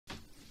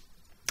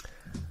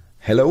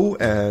Hello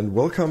and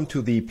welcome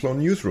to the Plone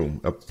Newsroom,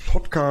 a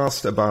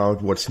podcast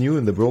about what's new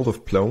in the world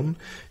of Plone.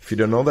 If you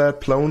don't know that,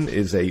 Plone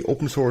is an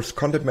open source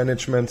content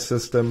management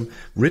system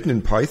written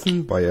in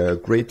Python by a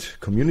great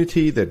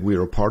community that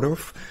we're a part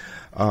of.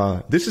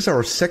 This is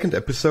our second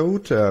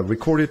episode,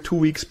 recorded 2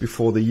 weeks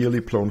before the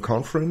yearly Plone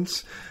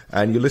conference.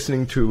 And you're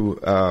listening to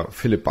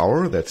Philip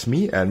Bauer, that's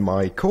me, and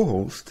my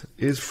co-host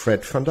is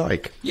Fred van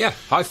Dijk. Yeah,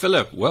 hi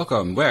Philip,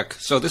 welcome back.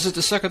 So this is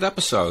the second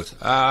episode.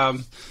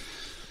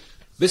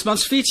 This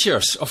month's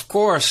features, of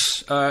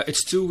course,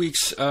 it's 2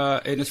 weeks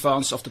in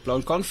advance of the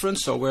Plone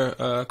conference, so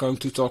we're going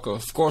to talk,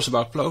 of course,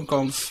 about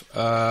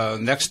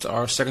PloneConf. Next,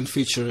 our second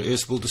feature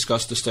is we'll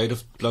discuss the state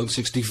of Plone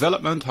 6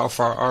 development. How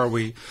far are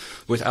we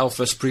with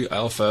alphas,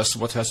 pre-alphas,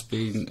 what has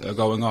been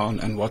going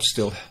on, and what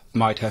still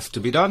might have to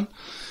be done.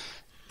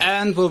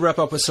 And we'll wrap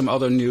up with some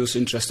other news,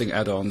 interesting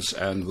add-ons,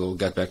 and we'll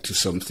get back to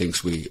some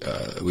things we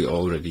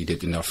already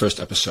did in our first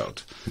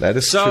episode. That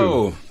is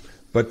true.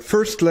 But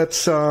first,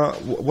 let's.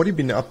 What have you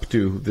been up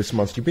to this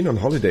month? You've been on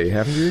holiday,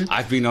 haven't you?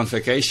 I've been on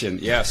vacation.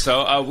 Yeah.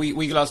 So we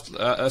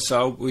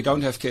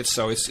don't have kids,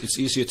 so it's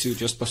easier to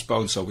just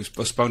postpone. So we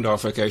postponed our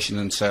vacation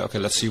and say, okay,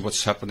 let's see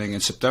what's happening in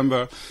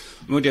September.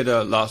 We did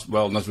not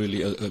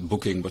really a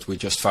booking, but we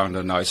just found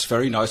a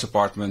very nice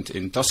apartment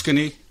in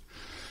Tuscany.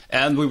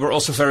 And we were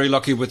also very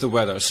lucky with the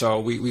weather.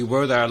 So we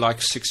were there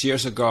like 6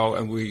 years ago,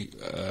 and we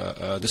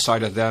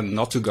decided then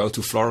not to go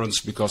to Florence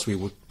because we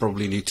would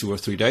probably need 2 or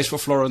 3 days for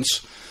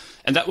Florence.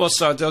 And that was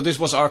this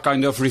was our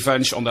kind of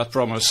revenge on that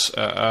promise.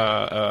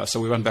 So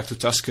we went back to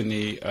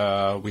Tuscany.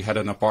 We had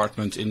an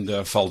apartment in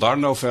the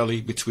Valdarno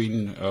Valley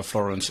between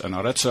Florence and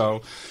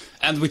Arezzo,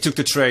 and we took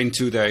the train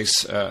 2 days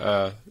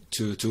to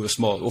a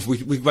small.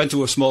 We went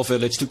to a small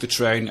village, took the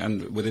train,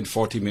 and within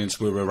 40 minutes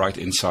we were right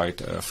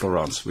inside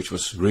Florence, which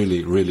was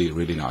really, really,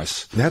 really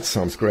nice. That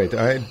sounds great.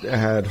 I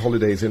had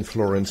holidays in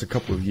Florence a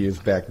couple of years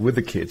back with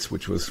the kids,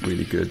 which was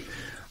really good.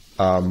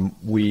 I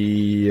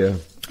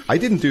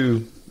didn't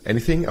do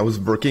anything. I was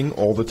working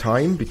all the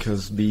time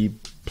because the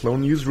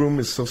Plone Newsroom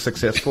is so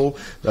successful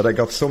that I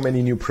got so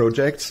many new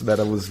projects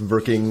that I was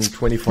working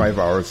 25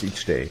 hours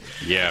each day.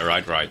 Yeah,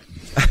 right.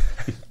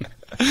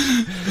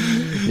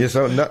 Yeah,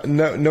 so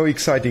no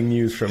exciting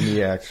news from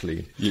me,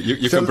 actually.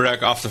 You can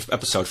brag after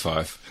episode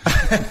 5.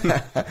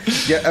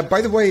 Yeah.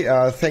 By the way,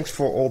 thanks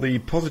for all the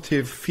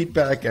positive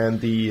feedback and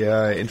the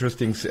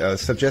interesting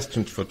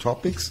suggestions for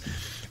topics.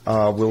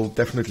 We'll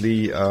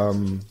definitely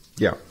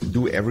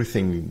do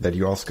everything that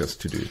you ask us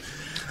to do.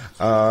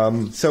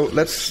 So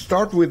let's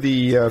start with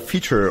the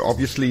feature.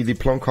 Obviously, the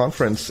Plone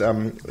conference.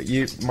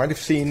 You might have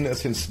seen,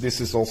 since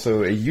this is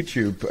also a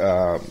YouTube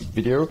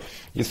video,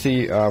 you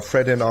see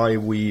Fred and I,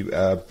 we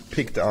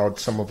picked out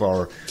some of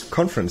our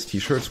conference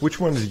T-shirts. Which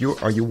ones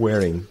are you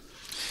wearing?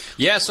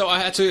 Yeah, so I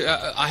had to.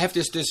 I have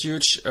this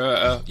huge.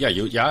 But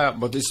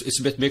it's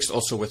a bit mixed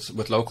also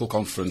with local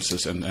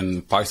conferences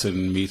and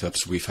Python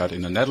meetups we've had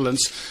in the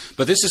Netherlands.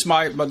 But this is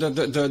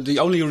the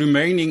only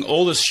remaining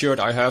oldest shirt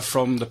I have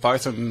from the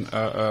Python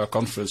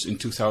conference in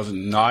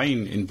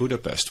 2009 in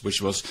Budapest,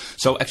 which was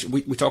so.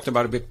 Actually, we talked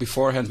about it a bit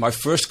beforehand. My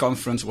first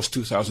conference was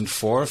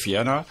 2004,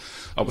 Vienna.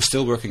 I was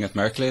still working at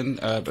Märklin,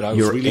 but I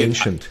was really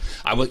ancient.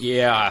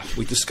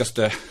 We discussed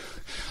the.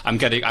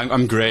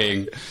 I'm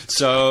graying.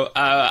 So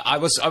I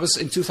was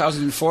in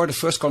 2004. The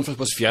first conference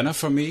was Vienna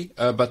for me,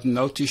 but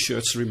no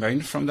T-shirts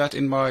remain from that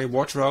in my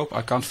wardrobe.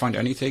 I can't find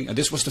anything. And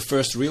this was the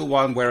first real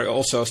one where I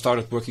also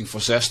started working for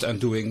Zest and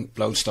doing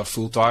Plone stuff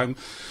full time.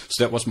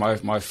 So that was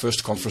my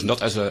first conference,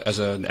 not as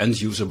an end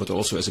user, but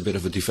also as a bit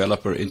of a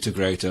developer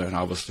integrator. And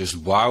I was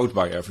just wowed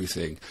by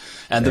everything.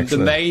 And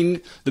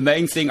the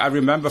main thing I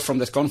remember from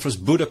that conference,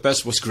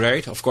 Budapest was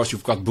great. Of course,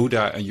 you've got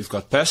Buda and you've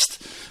got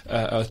Pest,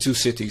 2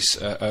 cities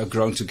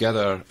grown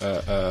together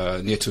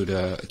near to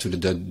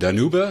the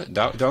Danube,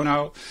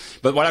 Donau.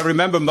 But what I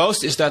remember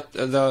most is that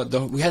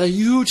we had a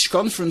huge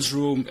conference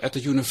room at the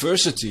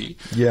university,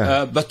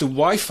 but the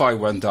Wi-Fi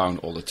went down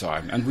all the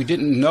time, and we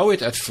didn't know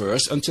it at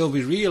first until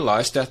we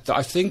realized that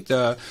I think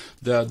the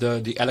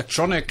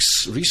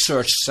electronics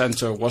research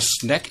center was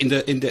in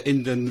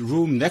the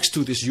room next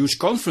to this huge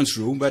conference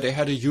room where they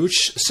had a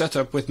huge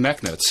setup with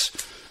magnets.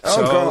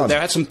 So they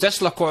had some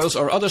Tesla coils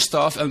or other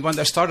stuff, and when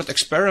they started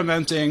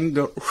experimenting,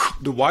 the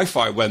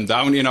Wi-Fi went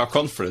down in our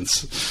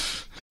conference.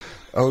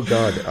 Oh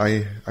God,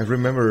 I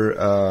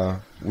remember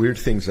weird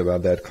things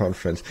about that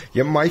conference.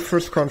 Yeah, my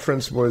first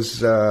conference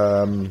was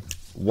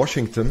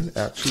Washington.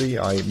 Actually,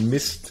 I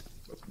missed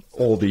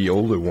all the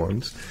older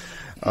ones.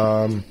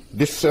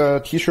 This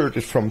T-shirt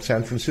is from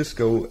San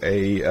Francisco,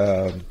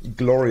 a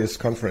glorious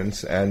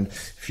conference, and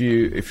if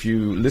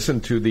you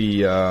listen to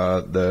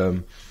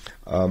the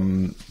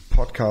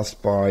podcast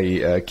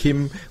by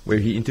Kim, where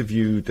he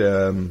interviewed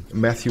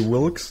Matthew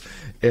Wilkes,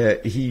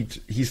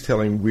 he's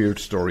telling weird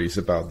stories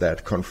about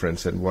that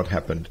conference and what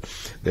happened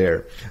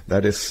there.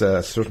 That is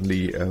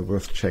certainly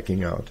worth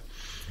checking out.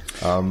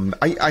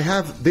 I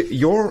have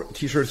your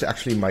T-shirt is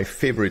actually my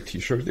favorite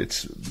T-shirt.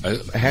 It's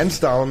hands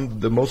down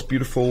the most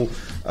beautiful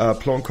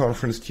Plone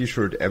conference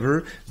T-shirt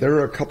ever. There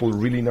are a couple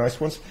really nice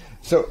ones.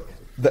 So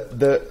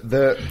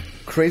the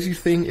crazy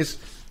thing is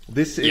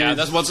this is... Yeah,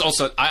 that was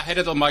also... I had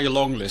it on my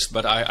long list,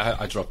 but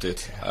I dropped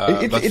it.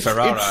 But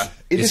Ferrara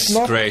is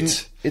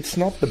great. It's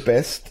not the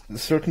best,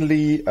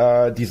 certainly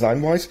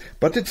design-wise,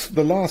 but it's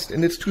the last,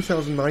 and it's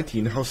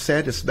 2019. How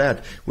sad is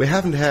that? We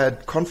haven't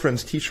had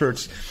conference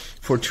T-shirts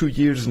for 2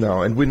 years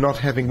now, and we're not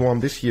having one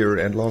this year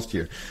and last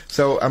year.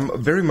 So I'm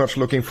very much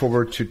looking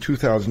forward to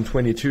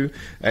 2022,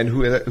 and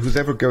who's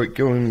ever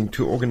going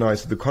to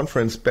organize the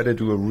conference better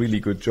do a really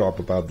good job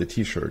about the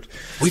T-shirt.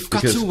 We've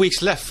got 2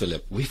 weeks left,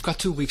 Philip. We've got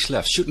 2 weeks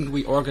left. Shouldn't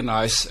we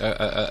organize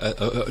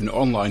an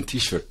online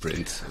T-shirt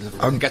print?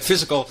 Get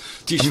physical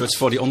T-shirts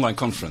for the online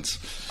conference.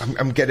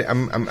 I'm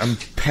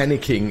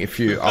panicking if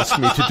you ask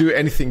me to do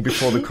anything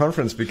before the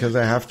conference, because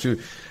I have to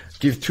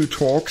give 2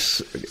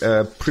 talks,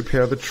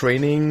 prepare the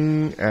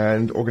training,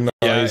 and organize.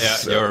 Yeah,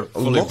 you're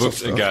fully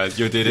booked again.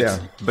 You did it,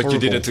 but horrible. You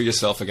did it to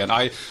yourself again.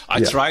 I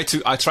tried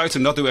to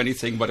not do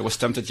anything, but I was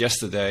tempted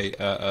yesterday.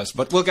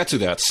 But we'll get to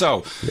that.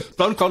 So,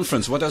 Plone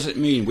Conference, what does it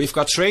mean? We've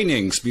got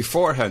trainings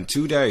beforehand,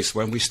 2 days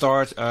when we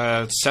start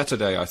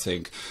Saturday, I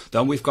think.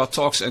 Then we've got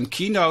talks and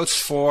keynotes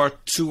for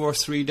 2 or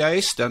 3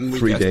 days. Then we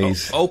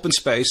get open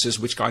spaces,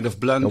 which kind of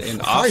blend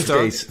in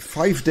after.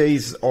 5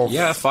 days of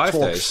 5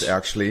 talks, days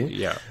actually.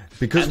 Yeah.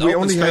 Because and we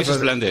only have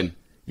blend in.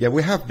 Yeah,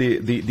 we have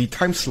the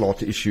time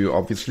slot issue,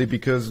 obviously,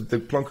 because the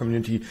Plone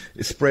community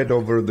is spread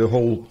over the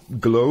whole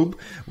globe.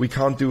 We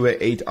can't do an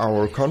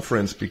 8-hour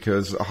conference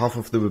because half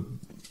of the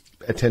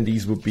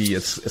attendees would be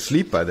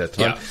asleep by that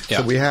time.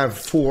 So we have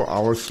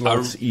 4-hour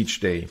slots each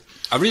day.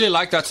 I really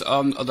like that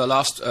the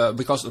last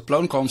because the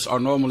Plone cons are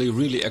normally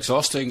really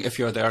exhausting if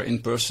you're there in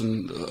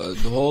person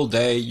the whole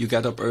day. You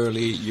get up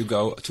early, you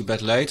go to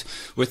bed late.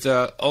 With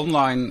the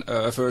online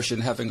version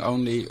having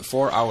only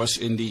 4 hours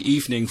in the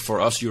evening for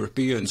us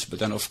Europeans, but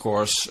then of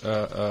course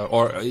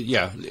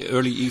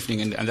early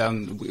evening, and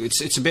then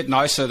it's a bit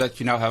nicer that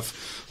you now have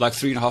like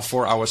 3.5,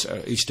 4 hours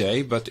each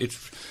day. But it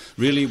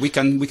really we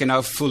can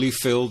now fully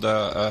fill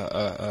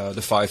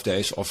the 5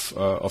 days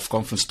of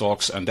conference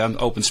talks and then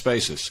open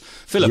spaces.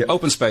 Philip,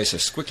 open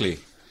spaces quickly.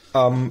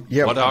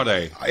 What are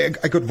they? I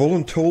got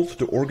voluntold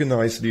to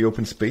organize the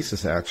open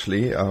spaces,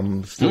 actually.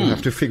 Still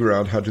have to figure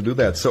out how to do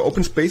that. So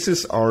open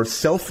spaces are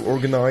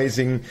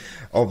self-organizing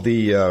of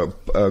the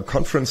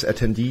conference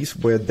attendees,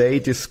 where they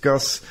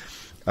discuss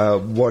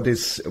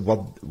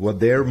what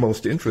they're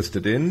most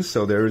interested in.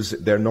 So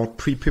they're not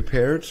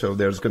pre-prepared. So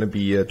there's going to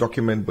be a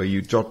document where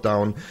you jot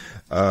down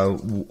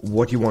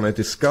what you want to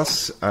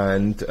discuss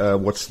and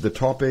what's the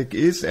topic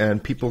is,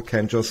 and people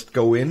can just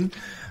go in.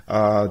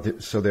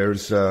 So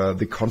there's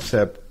the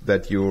concept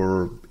that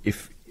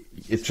if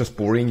it's just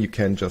boring, you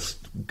can just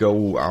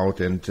go out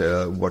and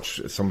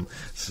watch some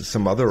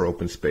other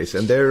open space.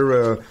 And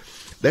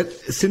that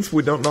since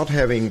we're not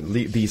having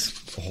these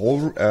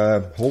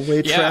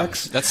hallway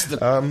tracks, that's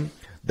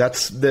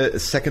the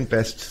second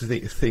best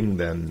thing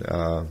then.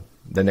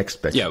 The next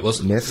best. Yeah, we'll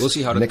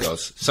see how that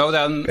goes. So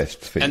then,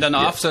 and then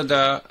after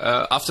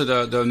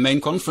the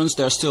main conference,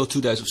 there's still 2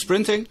 days of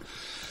sprinting.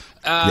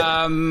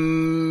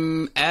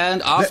 And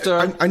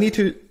after I need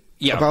to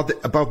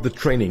about the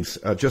trainings,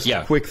 just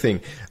a quick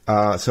thing.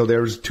 So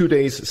there's 2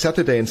 days,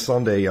 Saturday and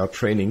Sunday are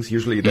trainings.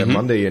 Usually they're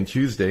Monday and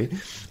Tuesday,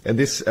 and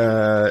this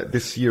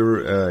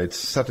year it's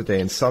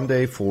Saturday and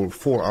Sunday for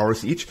 4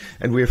 hours each.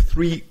 And we have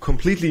 3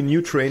 completely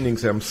new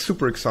trainings. I'm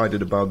super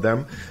excited about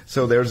them.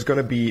 So there's going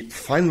to be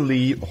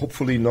finally,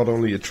 hopefully, not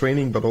only a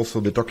training but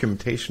also the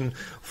documentation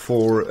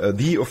for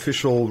the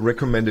official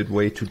recommended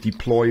way to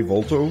deploy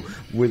Volto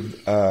with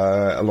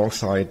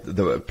alongside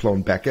the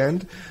Plone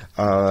backend.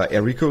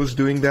 Enrico is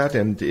doing that,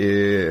 and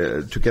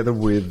together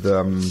with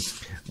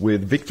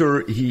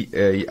Victor,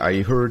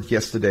 I heard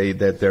yesterday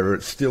that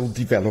they're still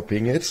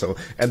developing it. So,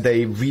 and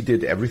they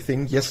redid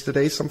everything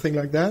yesterday, something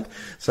like that.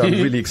 So I'm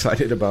really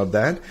excited about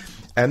that.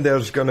 And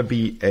there's going to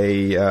be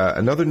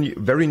another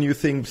very new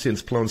thing,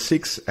 since Plone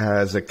 6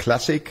 has a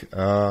classic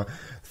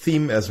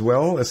theme as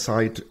well,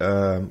 aside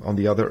on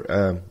the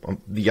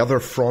other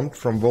front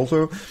from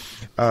Volto,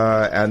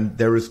 and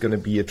there is going to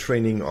be a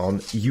training on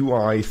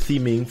UI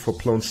theming for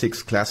Plone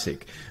 6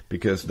 Classic,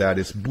 because that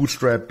is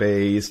Bootstrap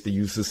based. It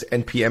uses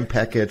npm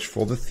package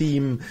for the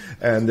theme,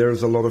 and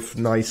there's a lot of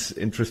nice,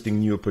 interesting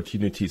new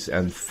opportunities.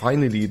 And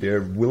finally,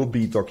 there will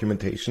be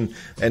documentation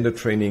and a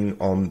training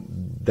on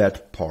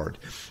that part.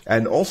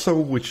 And also,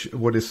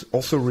 what is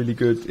also really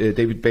good,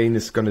 David Bain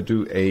is going to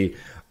do a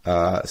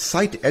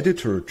site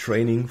editor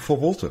training for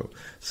Volto.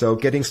 So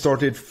getting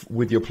started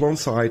with your Plone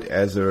site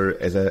as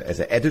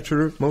an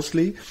editor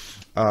mostly,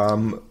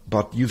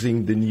 but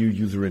using the new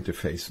user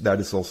interface. That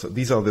is also,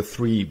 these are the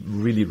 3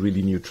 really,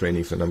 really new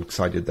trainings, and I'm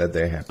excited that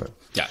they happen.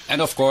 Yeah,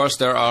 and of course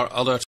there are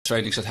other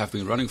trainings that have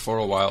been running for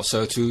a while.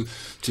 So to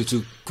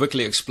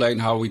quickly explain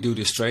how we do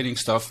this training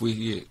stuff,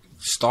 we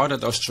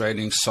started those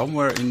trainings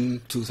somewhere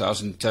in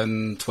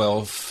 2010,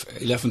 12,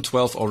 11,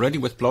 12 already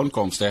with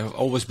PloneConf. There have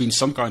always been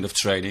some kind of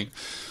training,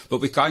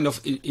 but we kind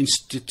of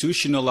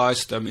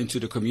institutionalized them into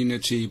the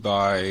community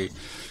by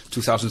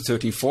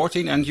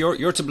 2013-14, and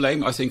you're to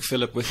blame, I think,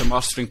 Philip, with the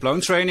Mastering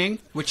Plone training,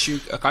 which you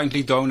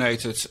kindly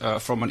donated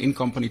from an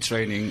in-company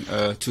training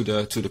to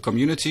the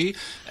community,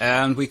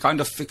 and we kind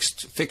of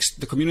fixed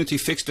the community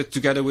fixed it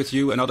together with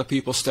you, and other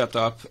people stepped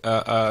up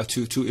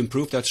to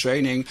improve that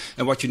training.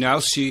 And what you now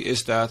see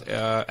is that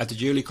at the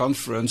yearly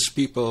conference,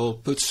 people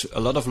put a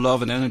lot of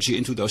love and energy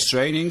into those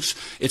trainings.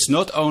 It's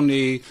not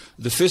only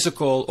the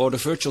physical or the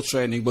virtual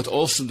training, but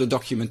also the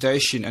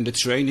documentation and the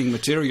training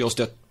materials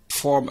that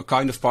form a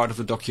kind of part of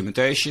the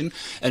documentation.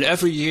 And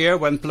every year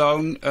when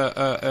Plone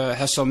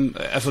has some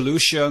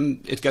evolution,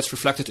 it gets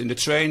reflected in the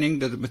training,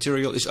 the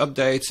material is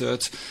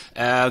updated,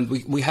 and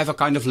we have a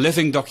kind of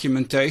living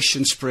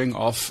documentation spring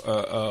of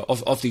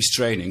these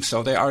trainings.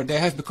 So they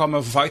have become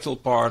a vital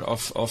part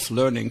of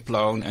learning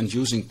Plone and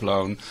using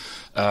Plone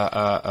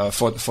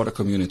for the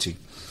community.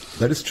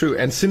 That is true.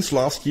 And since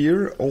last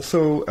year,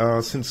 also,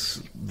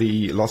 since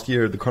the last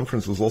year the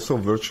conference was also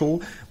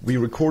virtual, we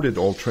recorded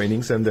all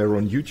trainings and they're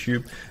on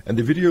YouTube. And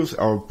the videos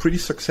are pretty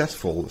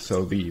successful.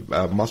 So the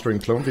Mastering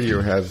Plone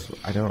video has,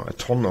 I don't know, a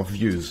ton of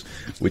views,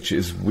 which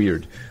is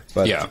weird.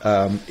 But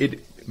it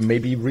may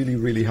be really,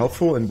 really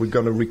helpful. And we're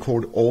going to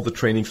record all the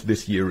trainings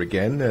this year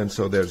again. And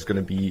so there's going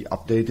to be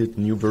updated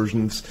new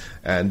versions.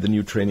 And the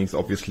new trainings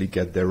obviously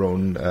get their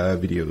own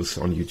videos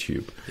on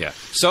YouTube. Yeah.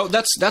 So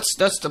that's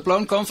the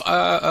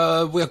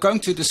PloneConf. We're going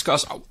to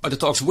discuss the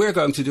talks we're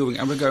going to doing,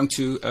 and we're going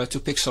to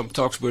pick some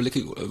talks we're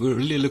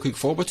really looking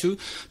forward to.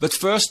 But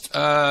first,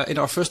 in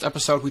our first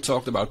episode, we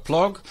talked about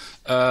Plog.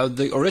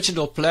 The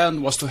original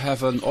plan was to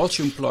have an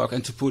autumn Plog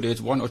and to put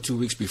it 1 or 2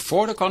 weeks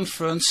before the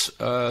conference.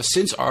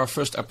 Since our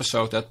first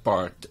episode,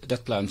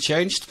 that plan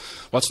changed.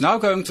 What's now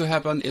going to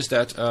happen is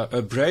that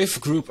a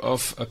brave group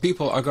of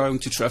people are going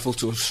to travel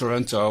to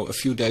Sorrento a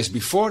few days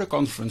before the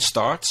conference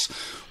starts.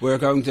 We're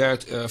going there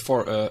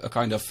for a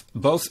kind of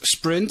both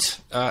sprint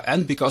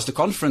and because the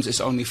conference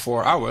is only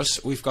 4 hours,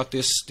 we've got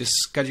this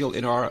schedule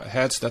in our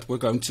heads that we're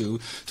going to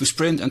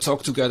sprint and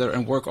talk together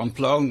and work on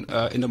Plone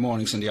in the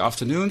mornings and the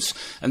afternoons,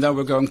 and then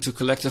we're going to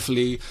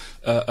collectively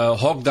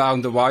hog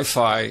down the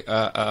Wi-Fi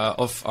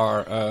of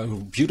our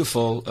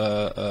beautiful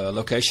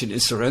location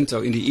in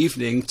Sorrento in the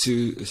evening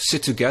to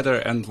sit together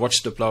and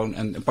watch the Plone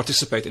and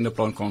participate in the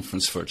Plone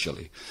conference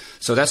virtually.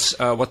 So that's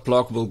what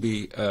Plog will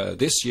be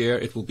this year.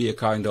 It will be a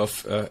kind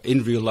of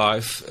in real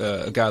life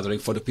gathering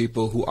for the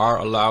people who are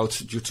allowed,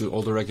 due to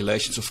all the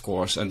regulations, of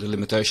course, and the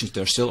limitations.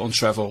 They're still on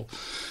travel.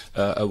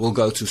 We'll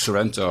go to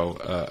Sorrento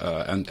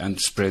and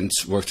sprint,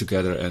 work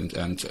together,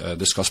 and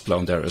discuss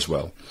Plone there as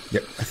well.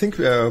 Yeah, I think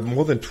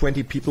more than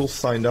 20 people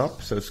signed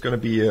up, so it's going to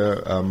be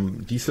a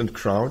decent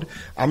crowd.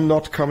 I'm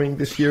not coming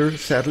this year,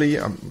 sadly.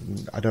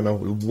 I don't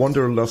know.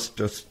 Wanderlust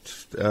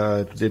just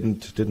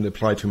didn't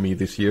apply to me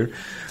this year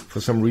for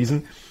some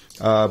reason.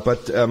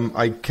 But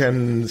I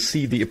can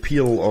see the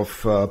appeal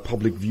of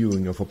public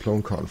viewing of a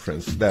Plone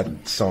conference. That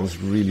sounds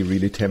really,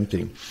 really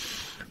tempting.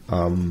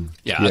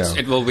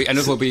 It will be, and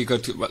it will be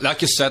good.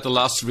 Like you said, the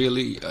last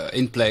really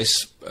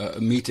in-place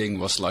meeting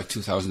was like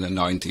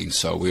 2019,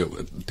 so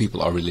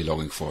people are really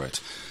longing for it.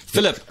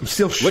 Philip, I'm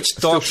still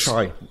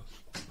shy.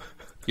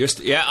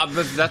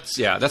 But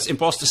that's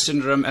imposter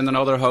syndrome and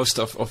another host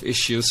of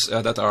issues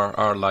that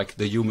are like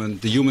the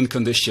human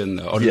condition,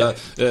 or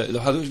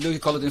how do you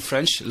call it in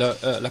French?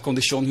 La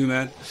condition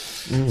humaine.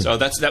 So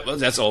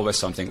that's always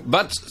something.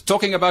 But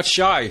talking about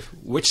shy,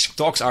 which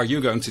talks are you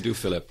going to do,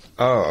 Philip?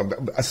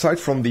 Aside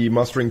from the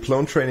Mastering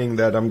Plone training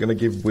that I'm going to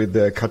give with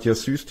Katja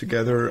Süß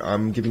together,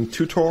 I'm giving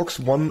 2 talks.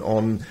 One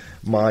on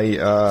my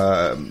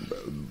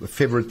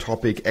favorite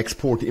topic,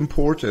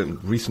 export-import,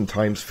 and recent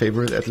times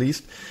favorite at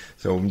least.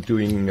 So I'm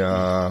doing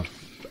A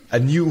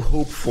New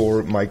Hope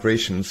for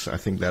Migrations, I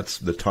think that's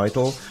the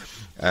title.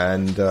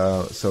 And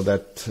so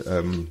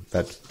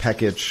that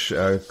package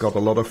got a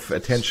lot of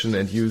attention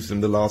and use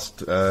in the last,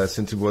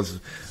 since it was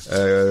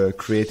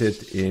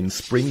created in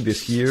spring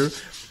this year.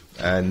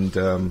 And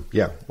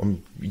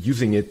I'm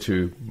using it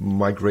to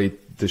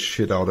migrate the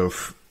shit out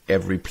of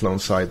every Plone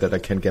site that I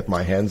can get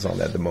my hands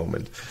on at the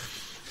moment.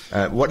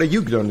 What are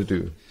you going to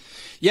do?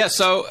 Yeah,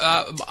 so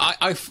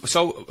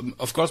so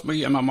of course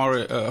me and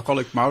my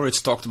colleague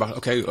Maurits talked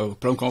about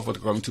PloneConf we're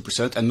going to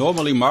present, and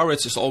normally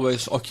Maurits is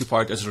always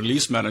occupied as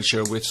release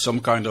manager with some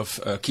kind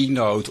of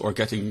keynote or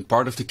getting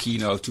part of the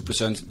keynote to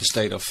present the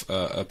state of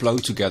Plone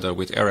together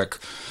with Eric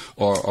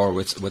or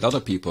with other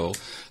people.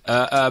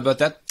 But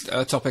that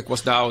topic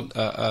was down,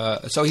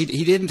 so he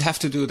didn't have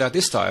to do that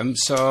this time.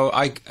 So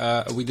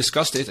we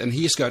discussed it, and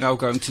he is now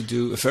going to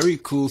do a very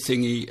cool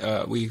thingy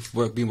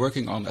we've been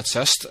working on at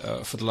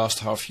CEST for the last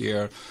half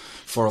year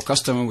for a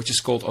customer, which is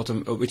called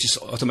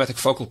automatic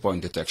focal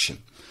point detection.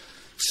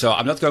 So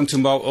I'm not going to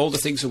mow all the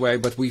things away,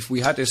 but we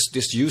had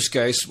this use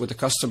case with a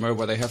customer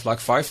where they have like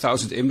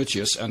 5,000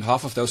 images, and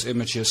half of those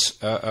images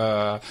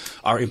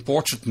are in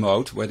portrait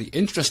mode, where the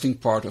interesting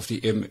part of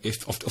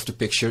the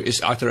picture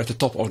is either at the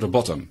top or the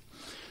bottom.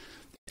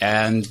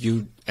 and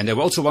they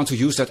also want to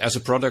use that as a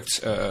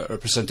product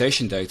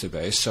representation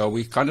database. So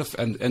we kind of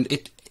and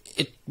it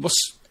was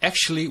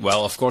actually,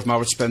 well, of course,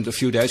 Maurits spent a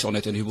few days on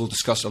it, and he will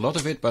discuss a lot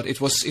of it. But it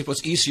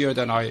was easier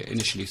than I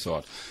initially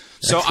thought.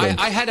 So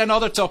I had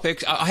another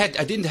topic. I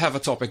didn't have a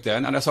topic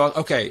then, and I thought,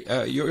 okay,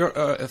 you're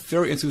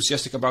very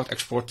enthusiastic about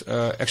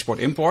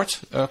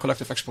export-import,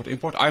 collective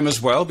export-import. I'm as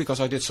well,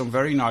 because I did some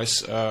very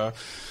nice.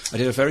 I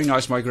did a very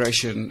nice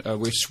migration,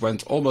 which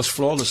went almost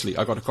flawlessly.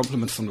 I got a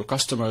compliment from the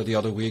customer the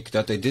other week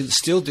that they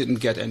still didn't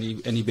get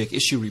any big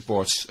issue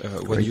reports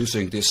when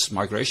using this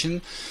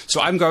migration.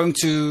 So I'm going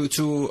to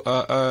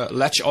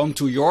latch on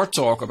to your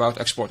talk about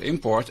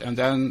export-import and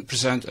then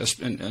present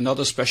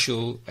another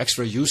special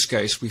extra use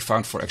case we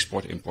found for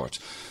export-import.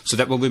 So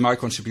that will be my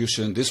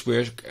contribution this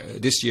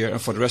year,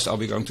 and for the rest I'll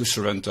be going to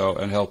Sorrento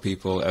and help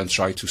people and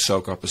try to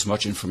soak up as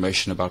much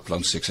information about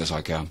Plone 6 as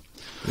I can.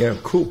 Yeah,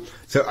 cool.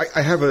 So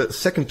I have a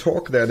second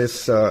talk that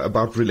is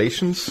about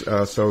relations.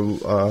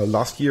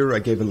 Last year I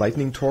gave a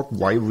lightning talk,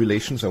 Why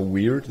Relations Are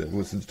Weird. That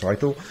was the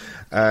title.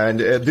 And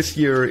this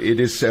year it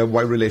is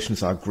Why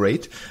Relations Are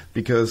Great,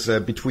 because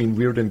between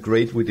weird and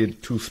great we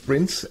did 2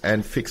 sprints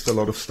and fixed a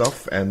lot of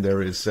stuff, and there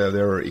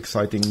are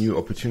exciting new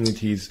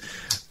opportunities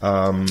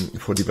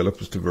for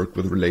developers to work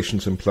with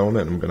relations in Plone,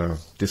 and I'm going to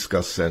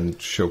discuss and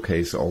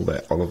showcase all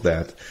of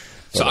that.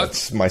 So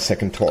that's my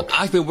second talk.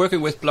 I've been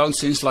working with Plone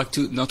since not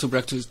to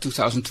brag,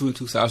 2002 and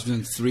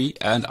 2003,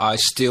 and I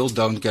still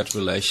don't get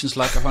relations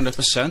like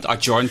 100%. I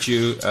joined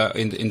you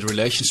in the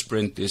relations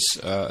sprint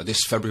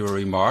this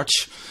February,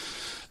 March.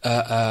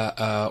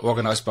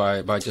 Organized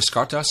by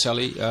Jakarta.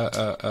 Sally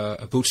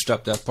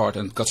bootstrapped that part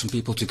and got some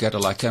people together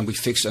like, can we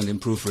fix and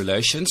improve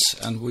relations?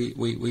 And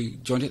we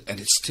joined it, and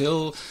it's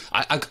still,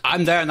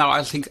 I'm there now,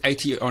 I think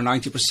 80 or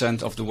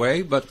 90% of the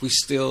way, but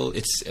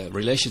it's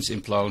relations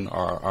in Plone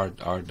are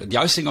the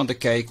icing on the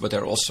cake, but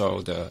they're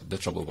also the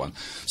trouble one.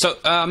 So,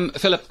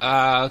 Philip,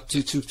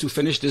 to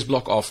finish this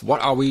block off,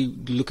 what are we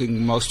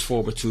looking most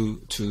forward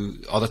to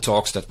other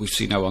talks that we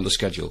see now on the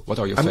schedule? What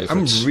are your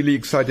favorites? I'm really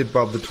excited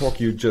about the talk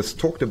you just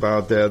talked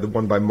about, the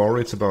one by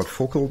Maurits about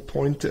focal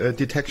point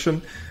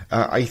detection.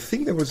 I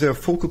think there was a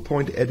focal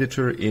point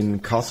editor in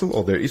Castle,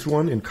 or there is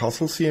one in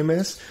Castle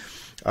CMS,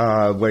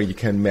 where you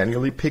can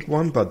manually pick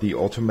one, but the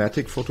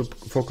automatic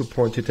focal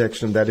point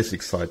detection, that is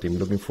exciting.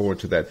 Looking forward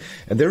to that.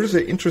 And there is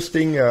an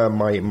interesting,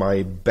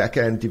 my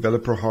back-end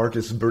developer heart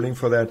is burning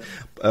for that,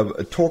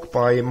 a talk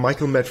by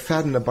Michael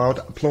McFadden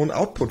about Plone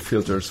output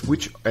filters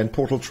and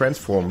portal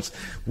transforms,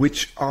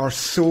 which are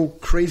so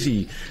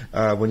crazy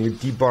when you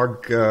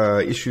debug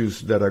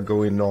issues that are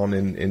going on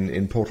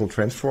in portal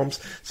transforms.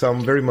 So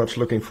I'm very much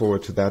looking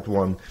forward to that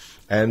one.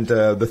 And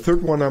the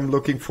third one I'm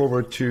looking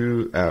forward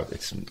to,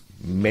 it's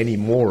many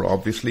more,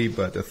 obviously,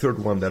 but the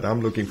third one that I'm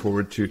looking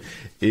forward to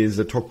is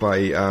a talk by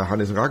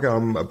Hannes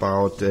Ragam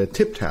about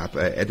TipTap,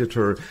 an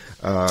editor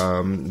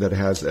that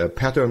has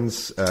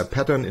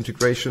pattern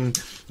integration.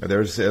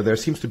 There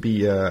seems to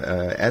be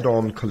an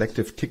add-on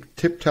collective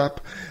TipTap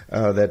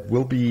that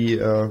will be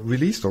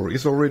released or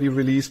is already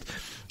released,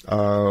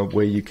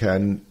 where you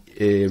can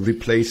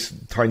replace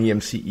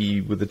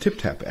TinyMCE with the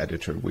TipTap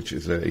editor, which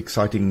is an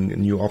exciting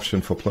new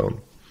option for Plone.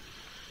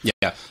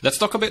 Yeah, let's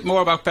talk a bit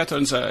more about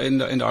patterns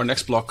in our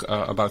next block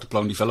about the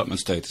Plone development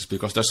status,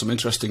 because there's some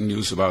interesting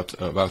news about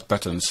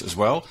patterns as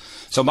well.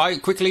 So my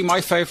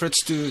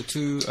favorites to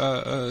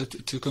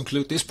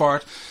conclude this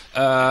part.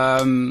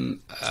 Of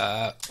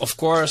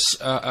course,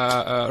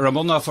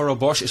 Ramon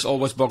Bosch is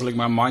always boggling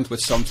my mind with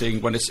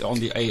something when it's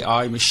on the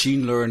AI,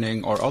 machine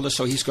learning or other.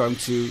 So he's going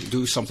to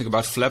do something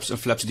about Flaps and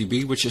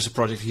FlapsDB, which is a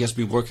project he has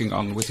been working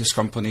on with his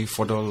company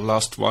for the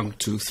last 1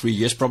 to 3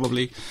 years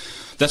probably.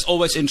 That's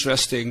always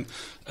interesting.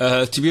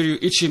 Tiberio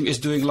Ichim is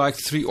doing like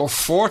 3 or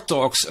 4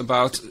 talks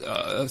about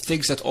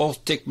things that all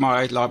tick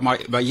my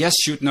yes,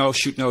 should know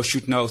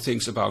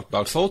things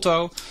about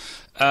Volto.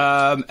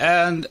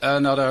 And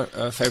another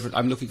favorite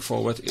I'm looking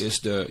forward is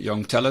the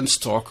Young Talents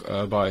talk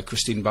by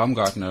Christine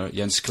Baumgartner,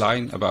 Jens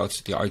Klein,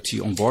 about the IT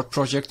on Board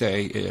project.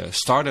 They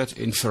started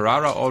in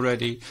Ferrara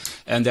already,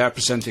 and they're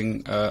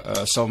presenting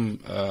some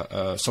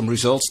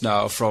results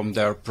now from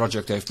their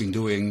project they've been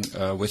doing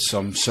with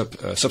some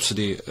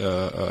subsidized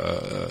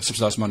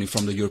money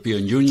from the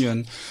European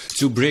Union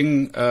to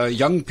bring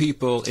young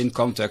people in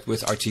contact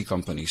with IT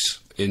companies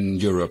in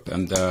Europe.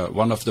 And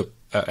one of the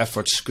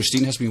efforts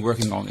Christine has been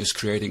working on is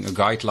creating a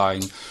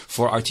guideline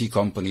for IT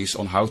companies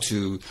on how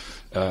to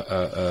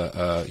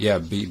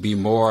be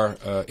more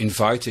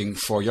inviting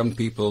for young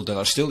people that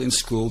are still in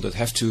school, that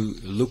have to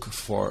look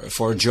for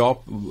a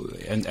job,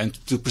 and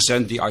to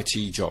present the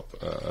IT job,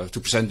 to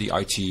present the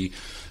IT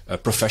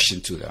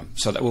profession to them.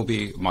 So that will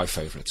be my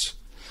favorites.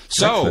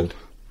 So excellent.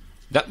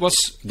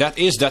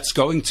 That's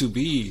going to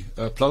be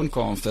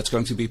PloneConf, that's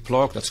going to be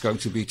Plog, that's going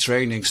to be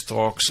trainings,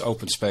 talks,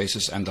 open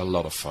spaces, and a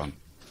lot of fun.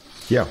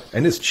 Yeah,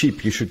 and it's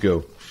cheap. You should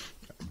go.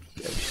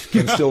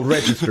 You can still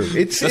register.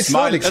 It's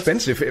not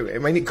expensive. I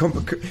mean,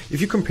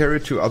 if you compare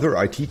it to other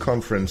IT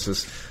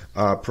conferences,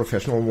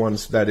 professional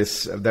ones that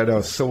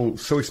are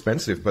so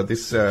expensive. But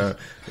this it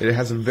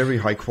has a very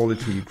high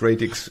quality,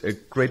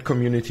 great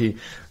community.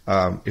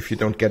 If you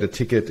don't get a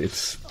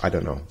ticket, I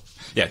don't know.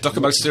 Yeah, talk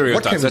about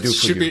stereotypes.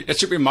 That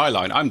should be my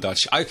line. I'm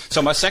Dutch.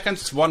 So my second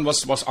one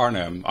was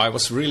Arnhem. I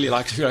was really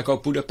like, should I go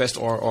Budapest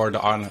or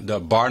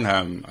the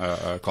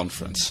Barnhem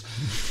conference?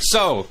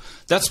 So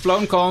that's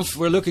PloneConf.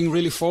 We're looking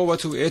really forward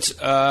to it.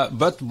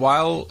 But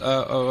while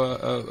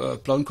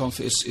PloneConf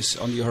is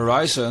on the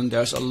horizon,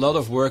 there's a lot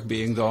of work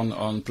being done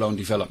on Plone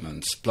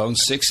development. Plone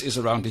 6 is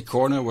around the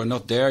corner. We're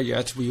not there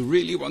yet. We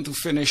really want to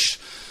finish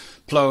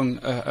Plone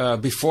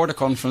before the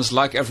conference,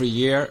 like every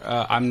year.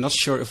 I'm not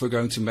sure if we're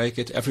going to make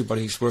it.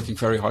 Everybody's working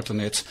very hard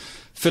on it.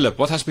 Philip,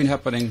 what has been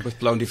happening with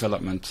Plone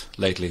development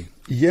lately?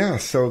 Yeah,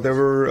 so there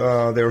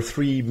were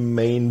three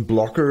main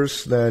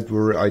blockers that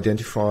were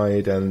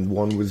identified, and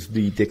one was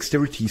the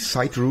dexterity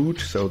site root.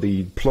 So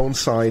the Plone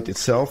site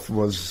itself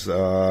was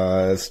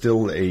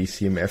still a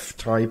CMF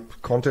type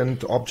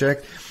content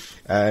object.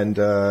 And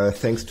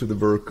thanks to the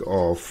work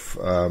of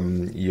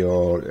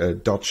your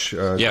Dutch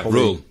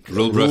colleague,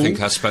 Roel Brugging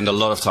has spent a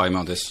lot of time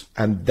on this.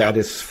 And that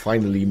is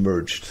finally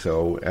merged.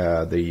 So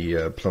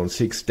the Plone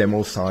 6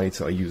 demo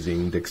sites are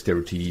using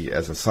dexterity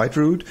as a site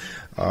root.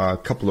 A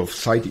couple of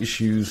site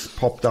issues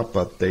popped up,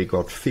 but they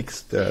got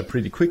fixed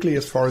pretty quickly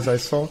as far as I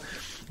saw.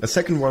 A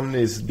second one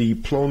is the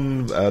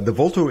Plone, the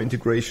Volto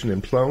integration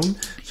in Plone.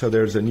 So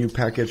there's a new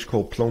package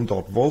called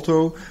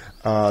Plone.Volto.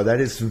 That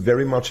is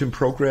very much in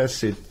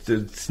progress.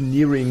 It's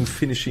nearing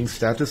finishing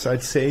status,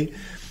 I'd say.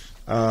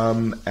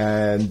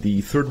 And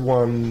the third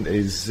one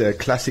is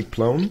Classic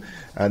Plone,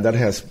 and that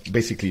has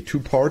basically two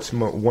parts.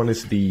 One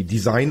is the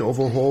design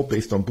overhaul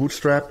based on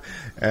Bootstrap,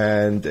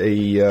 and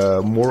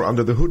a more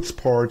under the hoods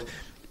part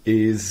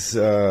is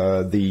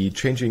the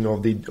changing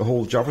of the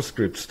whole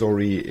JavaScript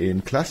story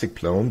in Classic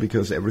Plone,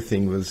 because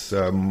everything was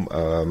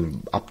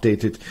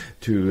updated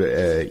to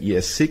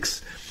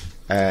ES6.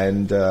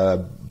 And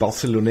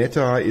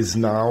Barceloneta is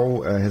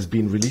now has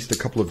been released a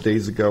couple of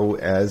days ago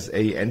as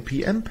a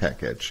NPM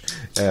package.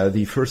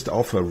 The first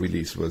alpha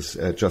release was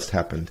just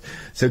happened.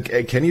 So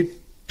can you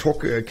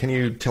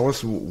tell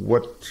us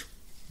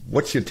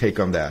what's your take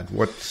on that?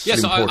 What's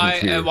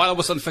important to you? While I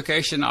was on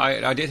vacation,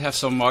 I did have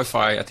some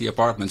Wi-Fi at the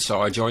apartment, so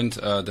I joined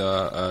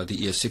the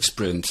ES6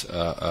 sprint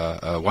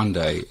one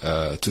day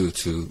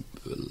to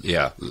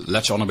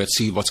latch on a bit,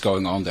 see what's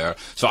going on there.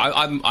 So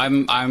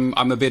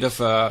I'm a bit of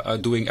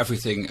doing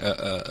everything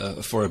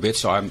for a bit.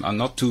 So I'm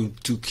not too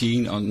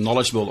keen on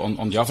knowledgeable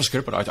on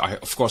JavaScript, but I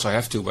of course I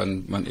have to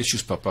when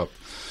issues pop up.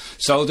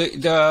 So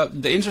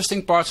the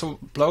interesting part of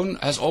Plone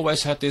has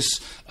always had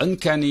this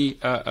uncanny.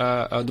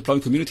 The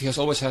Plone community has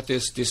always had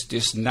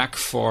this knack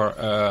for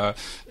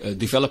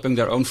developing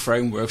their own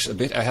frameworks a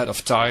bit ahead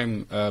of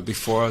time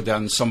before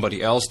then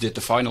somebody else did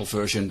the final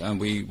version, and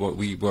we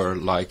were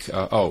like,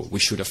 we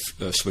should have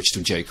switched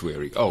to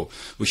jQuery. Oh,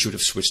 we should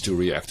have switched to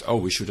React. Oh,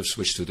 we should have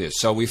switched to this.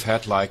 So we've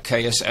had like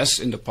KSS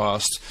in the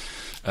past.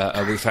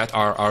 We've had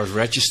our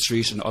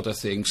registries and other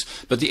things.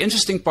 But the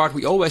interesting part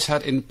we always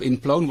had in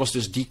Plone was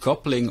this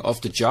decoupling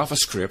of the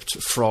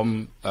JavaScript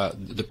from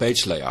the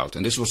page layout.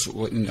 And this was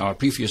in our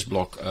previous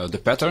block, the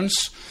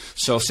patterns.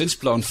 So since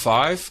Plone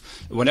 5,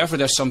 whenever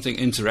there's something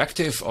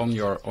interactive on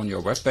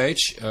your web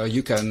page,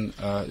 you can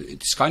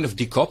it's kind of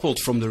decoupled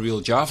from the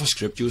real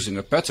JavaScript using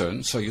a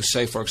pattern. So you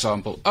say, for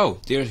example,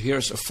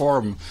 here's a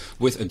form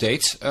with a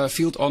date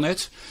field on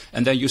it.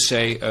 And then you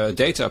say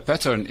data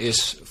pattern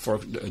is for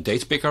a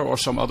date picker or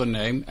some other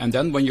name, and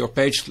then when your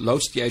page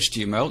loads the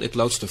HTML, it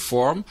loads the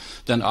form.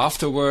 Then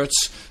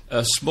afterwards,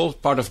 a small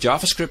part of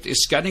JavaScript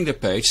is scanning the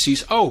page,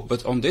 sees,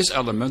 but on this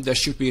element there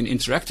should be an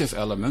interactive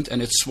element,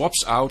 and it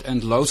swaps out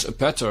and loads a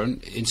pattern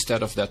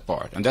instead of that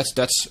part. And that's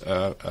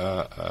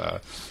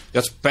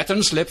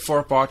patterns lib for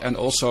a part, and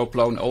also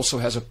Plone also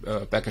has a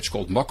package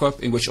called mockup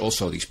in which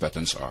also these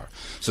patterns are.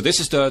 So this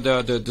is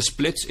the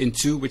split in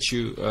two which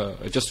you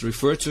just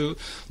referred to.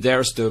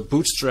 There's the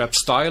Bootstrap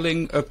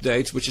styling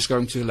update, which is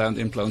going to land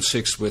in Plone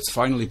 6 with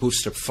finally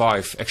Bootstrap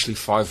 5, actually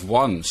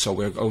 5.1. So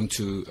we're going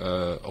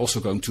to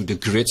also going to the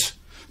grid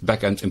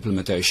backend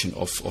implementation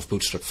of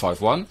Bootstrap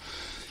 5.1.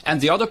 And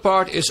the other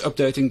part is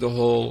updating the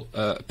whole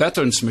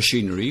patterns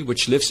machinery,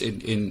 which lives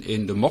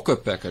in the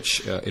mockup package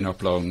in our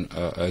Plone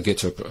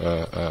GitHub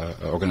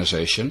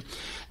organization.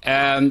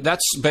 And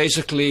that's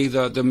basically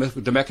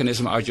the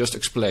mechanism I just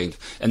explained.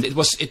 And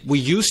we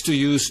used to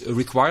use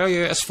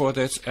require.js for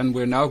that, and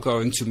we're now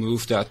going to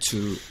move that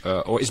to,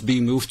 or it's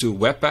being moved to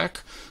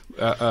Webpack,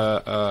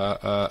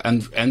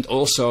 and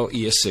also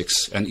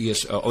ES6 and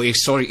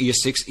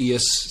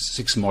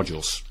ES6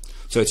 modules.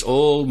 So it's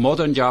all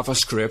modern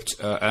JavaScript,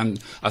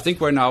 and I think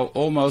we're now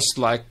almost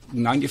like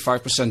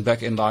 95%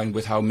 back in line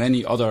with how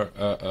many other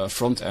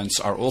front ends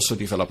are also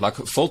developed. Like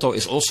Volto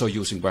is also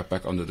using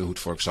Webpack under the hood,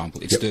 for example.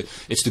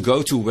 It's the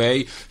go-to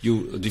way.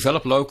 You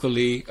develop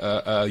locally,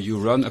 you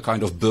run a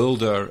kind of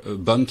builder,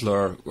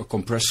 bundler,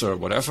 compressor,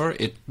 whatever.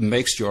 It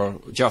makes your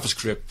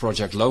JavaScript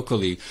project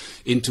locally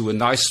into a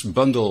nice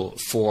bundle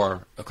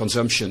for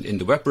consumption in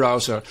the web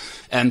browser.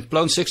 And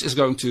Plone 6 is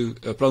going to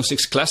Plone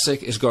 6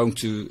 Classic is going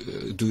to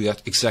do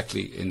that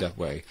exactly in that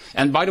way.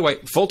 And by the way,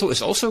 Volto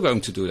is also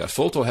going to do that.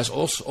 Volto has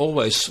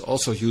always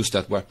used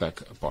that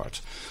Webpack part.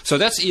 So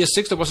that's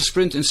ES6. There was a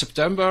sprint in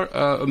September.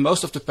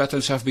 Most of the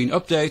patterns have been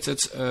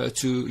updated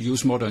to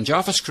use modern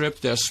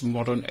JavaScript. There's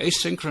modern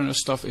asynchronous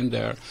stuff in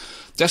there.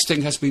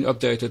 Testing has been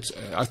updated.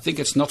 I think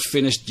it's not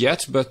finished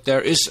yet, but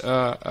there is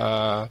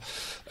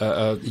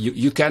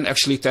you can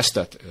actually test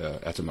that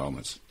at the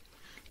moment.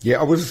 Yeah,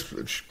 I was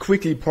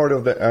shortly part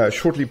of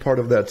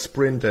that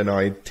sprint, and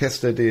I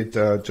tested it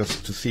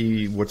just to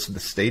see what's the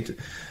state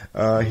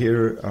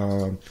here.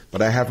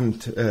 But I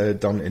haven't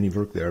done any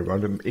work there.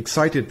 But I'm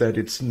excited that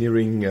it's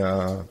nearing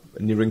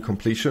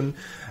completion,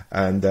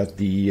 and that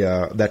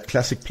that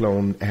classic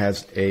Plone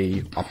has a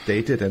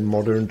updated and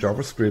modern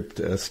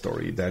JavaScript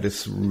story that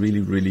is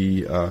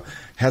really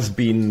has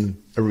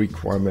been a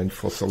requirement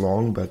for so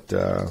long, but.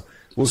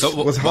 Was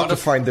hard to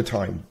find the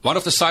time. One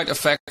of the side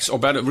effects or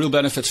real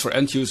benefits for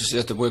end users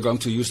is that we're going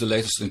to use the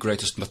latest and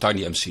greatest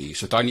TinyMCE.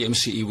 So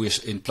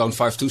TinyMCE in Plone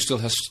 5.2 still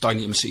has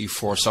TinyMCE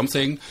 4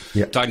 something.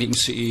 Yeah.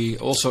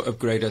 TinyMCE also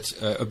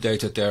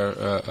updated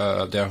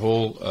their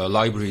whole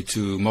library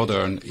to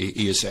modern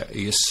ES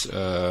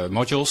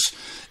modules.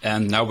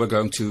 And now we're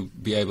going to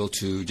be able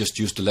to just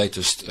use the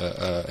latest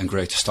and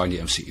greatest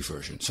TinyMCE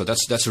version. So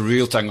that's a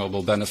real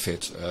tangible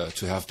benefit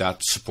to have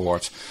that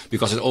support,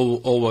 because it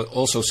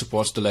also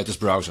supports the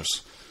latest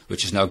browsers,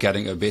 which is now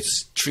getting a bit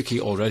tricky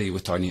already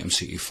with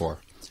TinyMCE 4.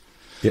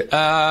 Yeah.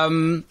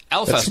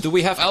 Alphas. Do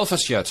we have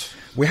alphas yet?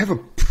 We have a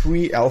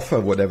pre-alpha,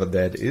 whatever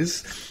that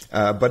is,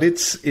 but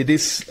it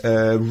is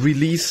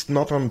released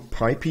not on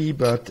Pipey,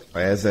 but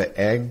as an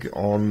egg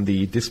on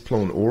the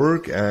Displone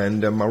org,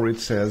 and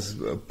Maurits has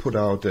put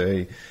out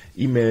a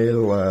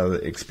email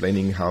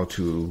explaining how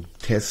to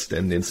test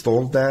and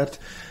install that.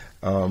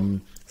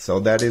 So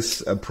that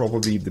is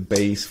probably the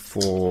base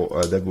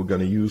for that we're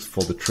going to use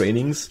for the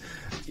trainings.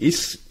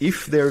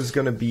 If there's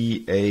going to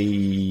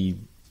be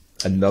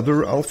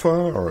another alpha,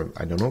 or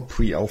I don't know,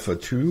 pre-alpha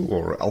 2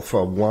 or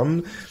alpha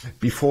 1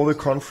 before the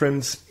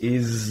conference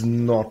is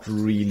not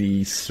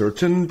really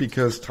certain,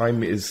 because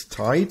time is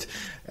tight,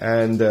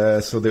 and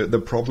so the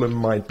problem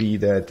might be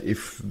that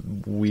if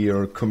we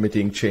are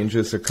committing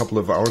changes a couple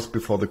of hours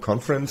before the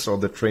conference or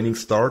the training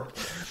start,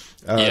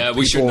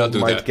 we should not do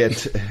might that.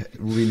 Get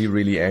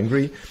really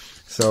angry.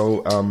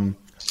 So I'm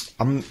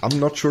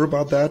not sure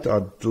about that.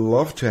 I'd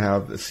love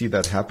to see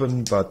that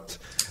happen, but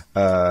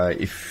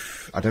if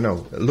I don't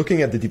know.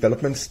 Looking at the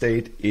development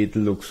state, it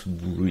looks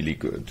really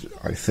good.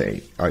 I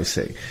say,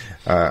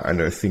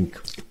 and I think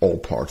all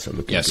parts are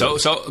looking good.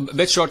 So a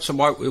bit short. So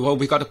why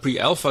we got a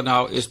pre-alpha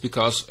now is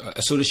because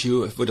as soon as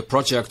you, with a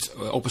project,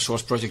 open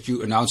source project,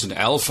 you announce an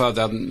alpha,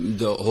 then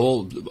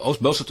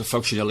most of the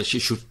functionality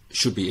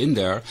should be in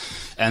there,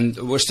 and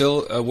we're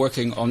still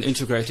working on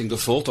integrating the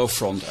Volto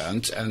front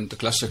end and the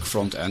classic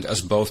front end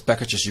as both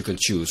packages you can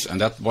choose, and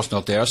that was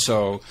not there.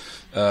 So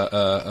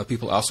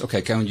people asked,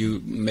 okay, can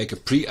you make a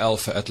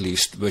pre-alpha at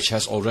least, which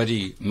has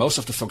already most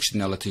of the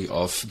functionality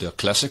of the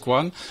classic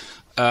one?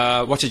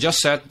 What you just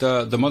said,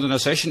 the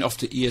modernization of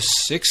the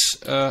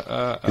ES6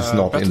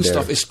 pattern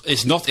stuff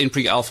is not in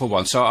pre-alpha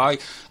 1. So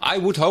I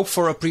would hope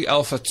for a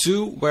pre-alpha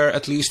 2, where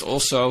at least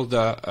also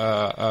the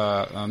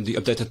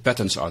updated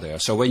patterns are there.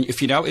 So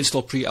if you now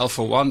install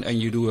pre-alpha 1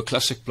 and you do a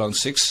classic Plone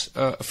 6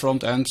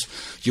 front end,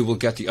 you will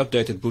get the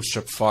updated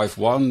Bootstrap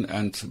 5.1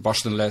 and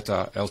Barcelona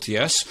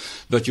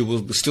LTS, but you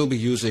will still be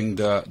using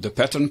the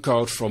pattern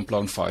code from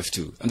Plone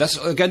 5.2. And that's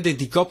again the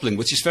decoupling,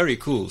 which is very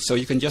cool. So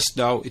you can just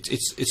now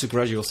it's a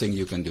gradual thing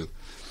you can do.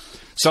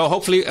 So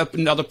hopefully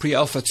another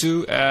pre-alpha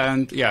 2,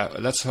 and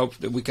let's hope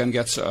that we can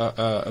get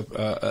a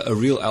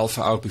real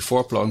alpha out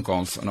before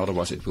PloneConf, and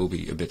otherwise it will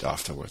be a bit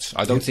afterwards.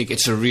 I don't think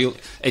it's a real.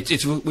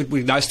 It would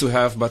be nice to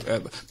have, but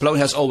Plone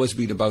has always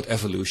been about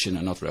evolution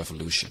and not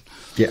revolution.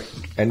 Yeah,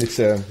 and it's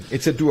a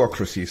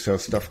duocracy, so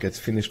stuff gets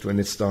finished when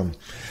it's done.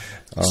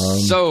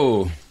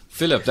 So,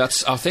 Philip,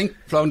 that's, I think,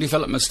 Plone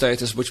development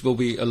status, which will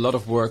be a lot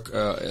of work,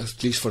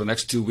 at least for the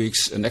next 2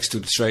 weeks, next to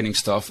the training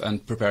stuff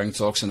and preparing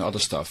talks and other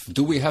stuff.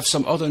 Do we have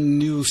some other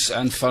news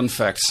and fun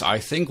facts? I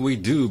think we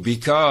do,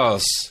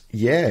 because...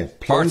 Yeah,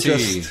 Plone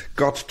just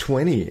got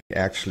 20,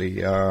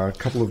 actually. A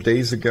couple of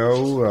days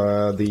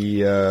ago,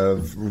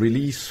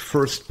 the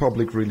first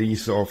public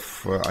release of,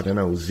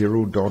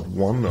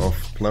 0.1 of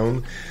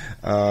Plone,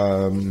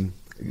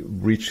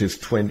 reaches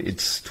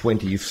its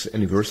 20th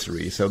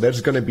anniversary. So there's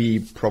going to be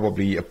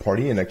probably a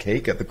party and a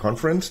cake at the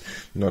conference.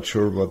 Not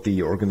sure what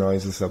the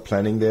organizers are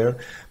planning there.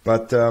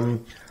 But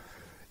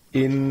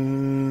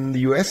In the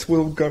US,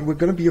 we're going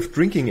to be of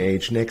drinking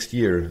age next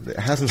year. It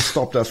hasn't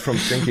stopped us from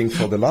drinking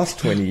for the last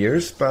 20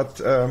 years,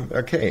 but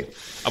okay.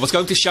 I was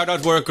going to shout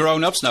out we're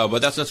grown-ups now,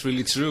 but that's not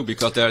really true,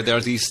 because there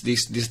are these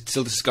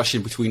still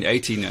discussion between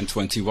 18 and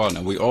 21,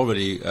 and we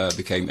already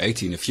became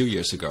 18 a few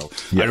years ago.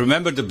 Yeah. I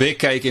remember the big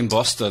cake in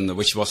Boston,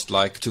 which was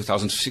like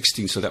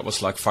 2016, so that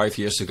was like 5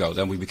 years ago.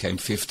 Then we became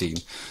 15.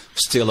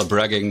 Still a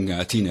bragging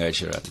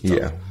teenager at the time.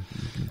 Yeah,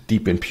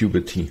 deep in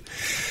puberty.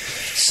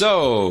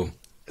 So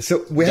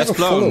we have a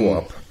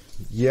follow-up.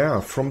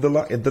 Yeah, from the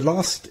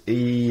last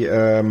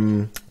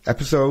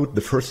episode,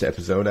 the first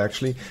episode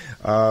actually,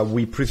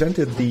 we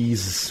presented the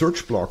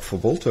search block for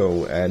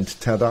Volto, and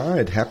tada,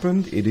 it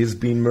happened. It is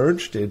being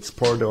merged. It's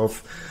part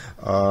of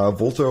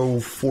Volto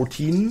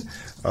 14.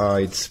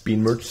 It's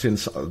been merged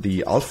since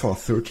the Alpha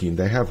 13.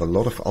 They have a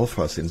lot of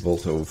alphas in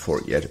Volto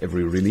for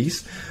every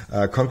release.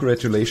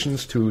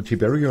 Congratulations to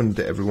Tiberio and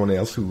everyone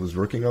else who was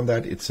working on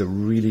that. It's a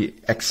really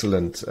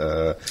excellent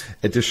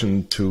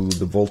addition to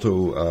the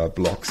Volto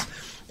blocks.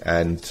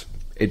 And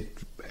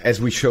as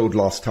we showed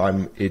last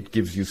time, it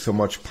gives you so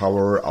much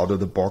power out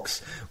of the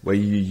box, where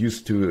you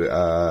used to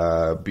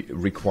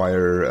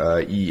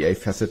require EEA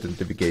faceted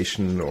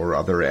navigation or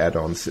other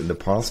add-ons in the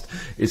past.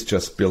 It's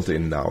just built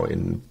in now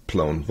in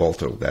Plone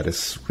Volto. That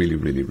is really,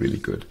 really, really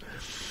good.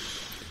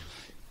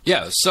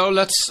 Yeah, so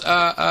let's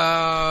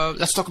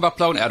talk about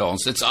Plone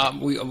add-ons. It's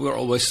we're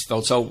always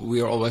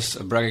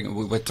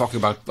bragging. We're talking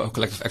about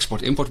collective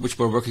export import, which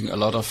we're working a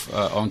lot of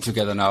on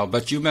together now.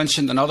 But you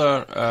mentioned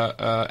another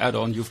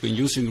add-on you've been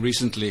using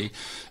recently,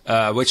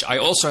 which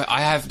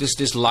I have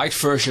this light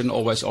version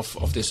always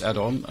of this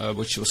add-on,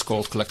 which was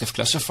called collective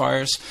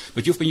classifiers.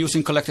 But you've been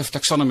using collective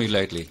taxonomy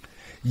lately.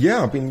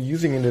 Yeah, I've been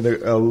using it in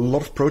a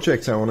lot of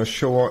projects. I want to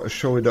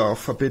show it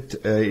off a bit.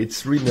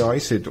 It's really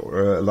nice. It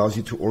allows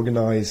you to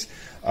organize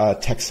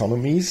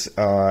taxonomies,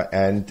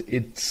 and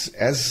it's,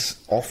 as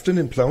often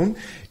in Plone,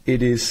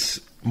 it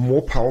is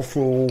more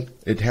powerful.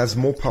 It has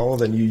more power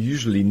than you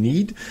usually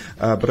need.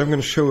 But I'm going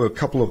to show a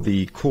couple of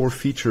the core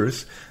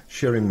features.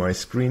 Sharing my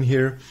screen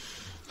here.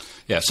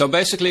 Yeah, so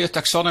basically a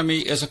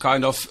taxonomy is a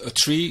kind of a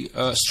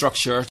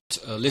tree-structured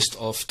list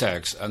of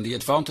tags. And the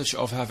advantage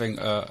of having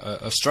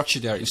a structure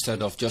there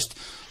instead of just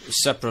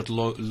separate,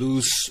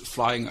 loose,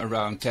 flying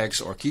around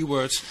tags or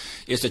keywords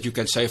is that you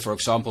can say, for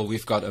example,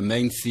 we've got a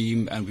main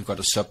theme and we've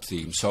got a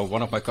sub-theme. So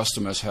one of my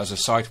customers has a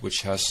site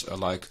which has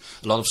like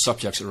a lot of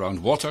subjects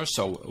around water.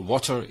 So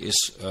water is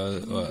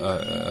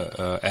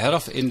ahead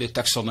of in the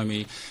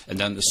taxonomy, and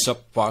then the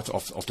sub-part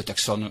of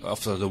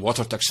the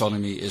water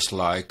taxonomy is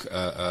like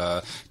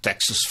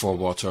taxes for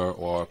water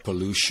or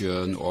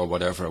pollution or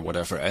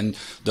whatever. And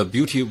the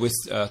beauty with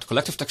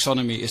collective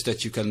taxonomy is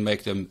that you can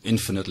make them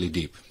infinitely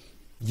deep.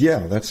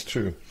 Yeah, that's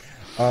true.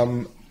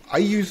 I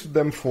use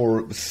them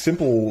for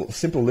simple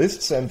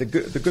lists, and the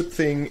good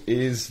thing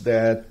is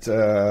that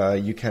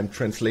you can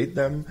translate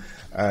them,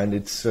 and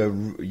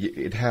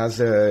it has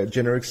a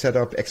generic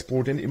setup,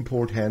 export and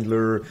import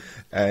handler,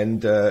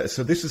 and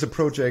so this is a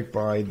project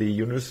by the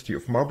University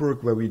of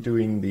Marburg where we're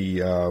doing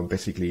the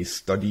basically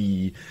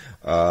study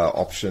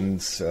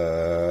options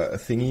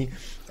thingy.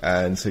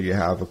 And so you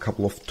have a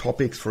couple of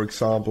topics, for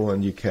example,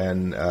 and you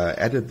can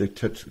edit the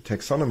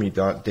taxonomy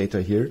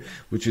data here,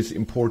 which is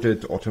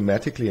imported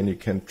automatically, and you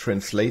can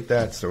translate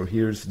that. So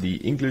here's the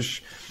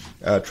English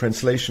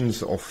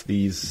translations of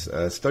these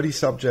study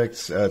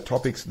subjects,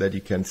 topics that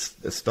you can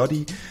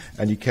study,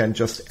 and you can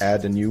just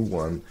add a new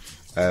one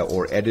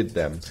or edit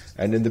them.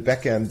 And in the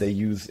backend, they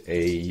use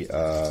a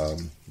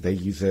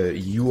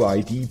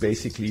UID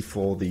basically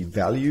for the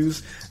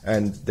values,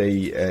 and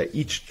they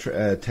each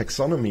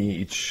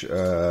taxonomy,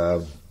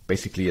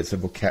 basically as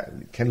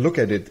can look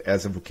at it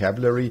as a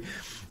vocabulary.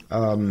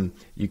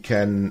 You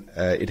can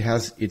it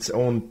has its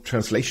own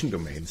translation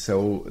domain,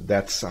 so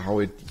that's how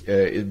it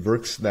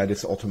works. That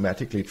it's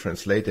automatically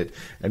translated,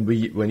 and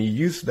when you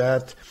use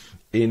that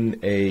in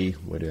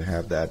where do I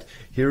have that?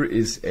 Here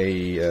is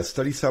a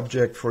study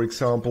subject, for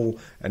example,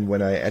 and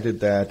when I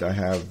edit that, I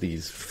have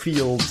these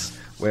fields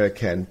where I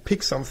can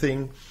pick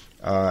something,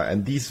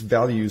 and these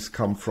values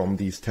come from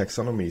these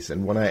taxonomies.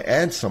 And when I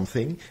add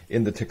something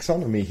in the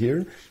taxonomy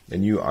here, a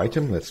new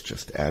item, let's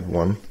just add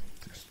one,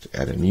 just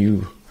add a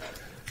new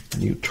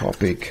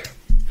topic,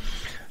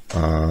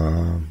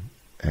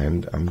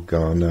 and I'm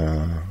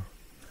gonna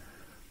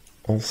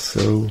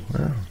also,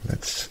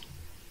 let's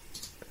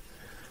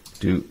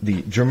do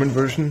the German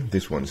version.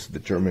 This one's the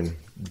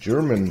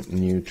German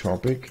new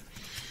topic,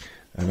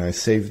 and I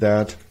save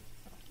that.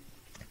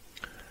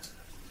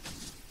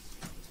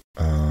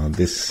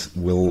 This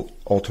will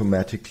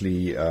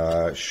automatically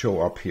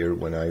show up here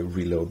when I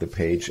reload the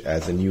page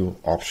as a new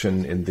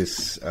option in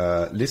this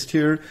list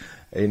here.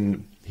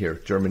 In here,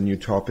 German new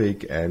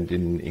topic, and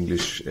in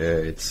English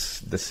it's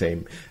the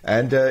same.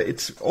 And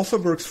it also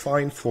works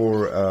fine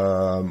for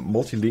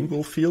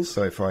multilingual fields.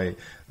 So if I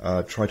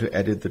try to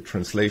edit the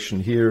translation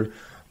here,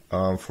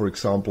 for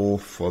example,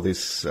 for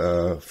this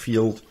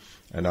field,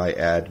 and I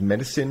add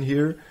medicine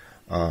here,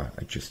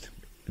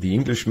 the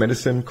English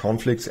medicine,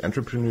 conflicts,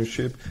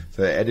 entrepreneurship.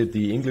 So I added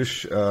the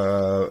English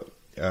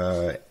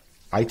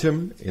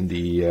item in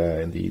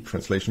the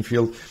translation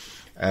field,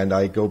 and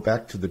I go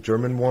back to the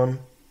German one,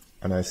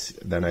 and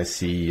then I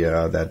see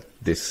that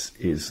this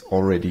is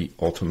already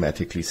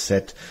automatically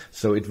set.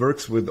 So it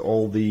works with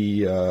all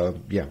the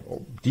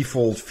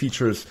default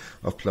features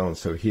of Plone.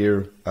 So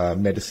here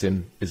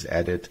medicine is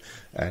added,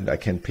 and I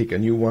can pick a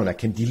new one. I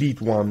can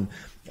delete one.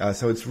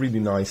 So it's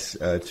really nice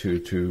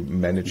to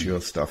manage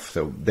your stuff.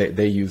 So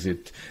they use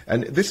it.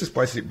 And this is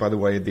basically, by the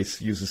way, this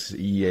uses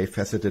EEA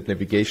faceted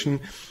navigation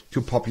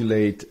to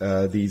populate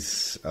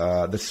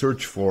the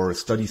search for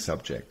study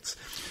subjects.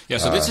 Yeah,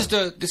 so this is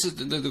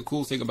the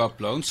cool thing about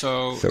Plone.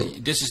 So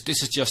this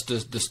is just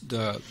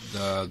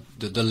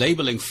the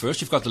labeling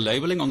first. You've got the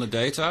labeling on the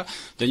data,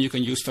 then you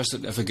can use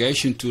faceted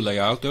navigation to lay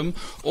out them,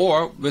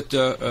 or with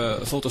the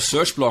Volto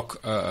search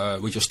block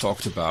we just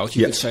talked about,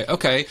 you can say,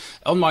 okay,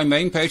 on my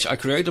main page I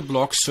create a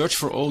block, search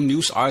for all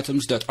news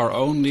items that are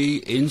only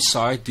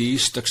inside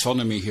these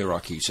taxonomy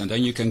hierarchies, and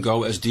then you can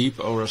go as deep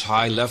or as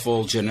high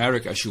level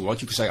generic as you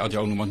want. You can say, I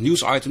only want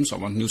news items, I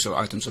want news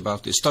items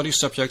about this study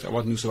subject, I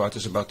want news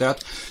items about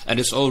that. And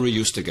it's all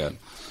reused again.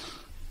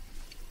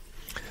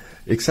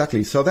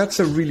 Exactly. So that's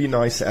a really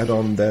nice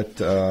add-on that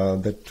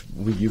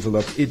we use a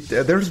lot.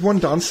 There's one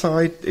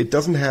downside. It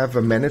doesn't have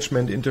a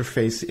management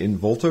interface in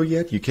Volto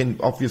yet. You can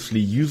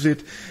obviously use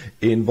it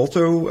in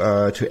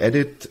Volto to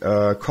edit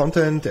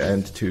content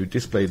and to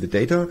display the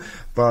data,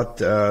 but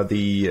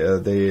the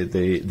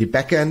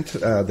backend,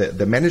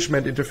 the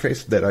management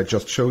interface that I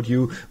just showed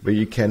you, where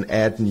you can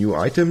add new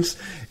items,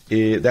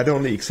 that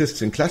only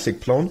exists in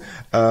classic Plone.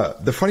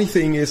 The funny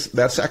thing is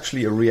that's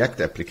actually a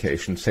React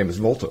application, same as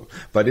Volto,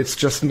 but it's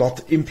just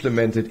not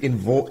implemented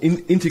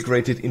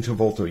integrated into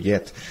Volto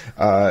yet.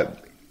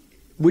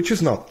 Which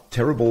is not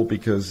terrible,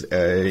 because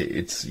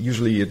it's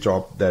usually a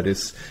job that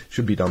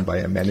should be done by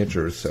a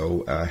manager.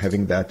 So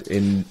having that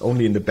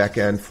only in the back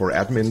end for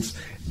admins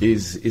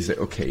is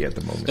okay at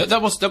the moment.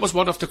 That was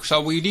one of the.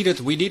 So we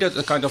needed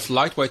a kind of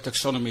lightweight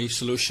taxonomy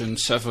solution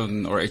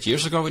 7 or 8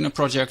 years ago in a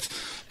project,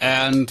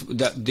 and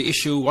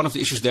one of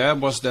the issues there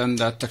was then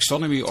that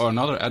taxonomy or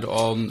another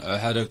add-on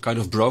had a kind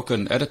of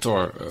broken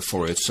editor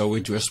for it. So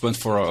we just went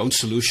for our own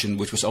solution,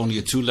 which was only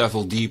a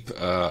 2-level deep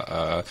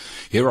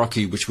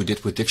hierarchy, which we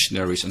did with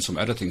dictionaries and some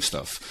editing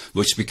stuff,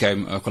 which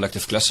became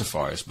collective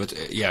classifiers. But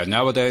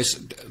nowadays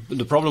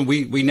the problem,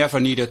 we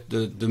never needed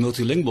the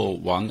multilingual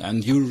one,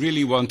 and you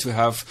really want to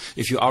have,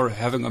 if you are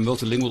having a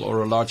multilingual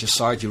or a larger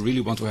site, you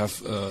really want to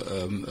have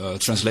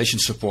translation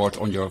support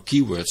on your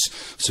keywords,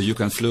 so you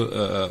can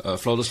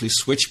flawlessly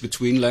switch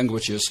between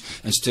languages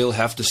and still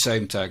have the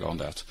same tag on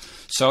that.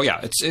 So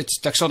it's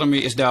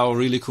taxonomy is now a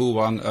really cool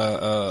one,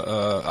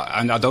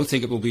 and I don't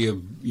think it will be a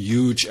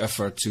huge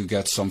effort to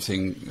get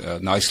something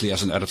nicely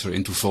as an editor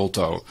into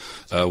Volto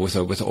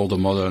with all the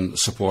modern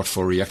support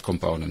for React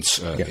components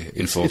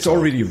in Volto. It's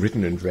already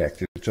written in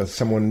React. It's just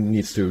someone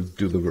needs to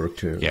do the work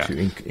to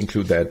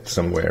include that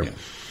somewhere. Yeah.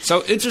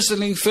 So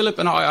interestingly, Philip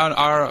and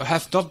I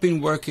have not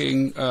been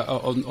working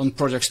on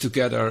projects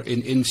together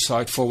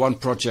inside for one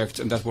project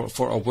and that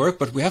for our work,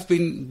 but we have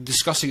been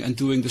discussing and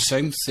doing the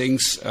same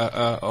things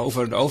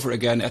over and over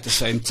again at the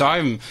same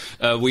time.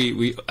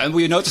 We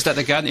noticed that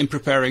again in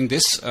preparing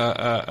this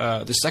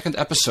the second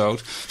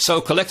episode.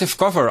 So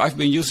collective.cover, I've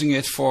been using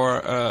it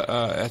for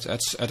at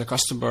a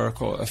customer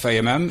called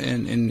VMM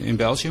in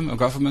Belgium, a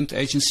government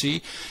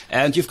agency,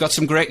 and you've got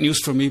some great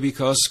news for me,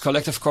 because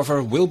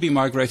collective.cover will be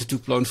migrated to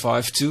Plone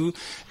 5.2.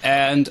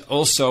 And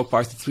also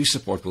Python 3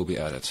 support will be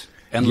added.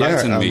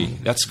 Enlighten me.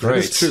 That's great.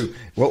 That is true.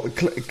 Well,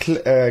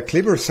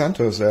 Kleber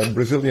Santos, a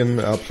Brazilian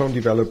Plone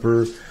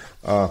developer,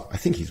 I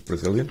think he's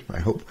Brazilian, I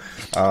hope.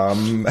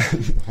 I'm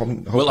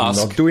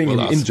not doing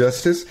him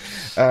injustice.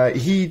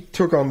 He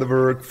took on the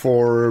work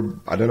for,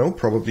 I don't know,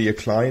 probably a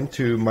client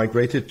to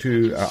migrate it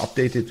to,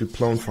 update it to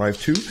Plone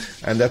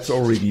 5.2. And that's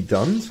already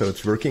done. So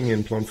it's working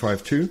in Plone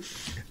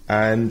 5.2.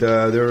 And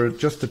there are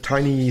just a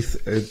tiny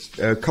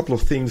a couple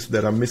of things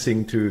that are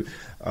missing to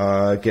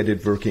get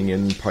it working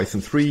in Python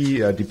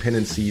 3, a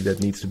dependency that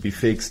needs to be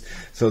fixed.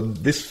 So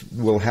this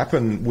will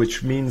happen,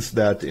 which means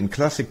that in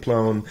classic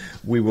Plone,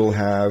 we will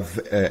have,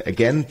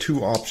 again,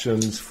 2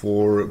 options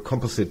for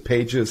composite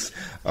pages.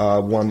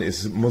 One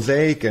is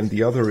mosaic and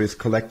the other is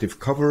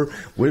collective.cover.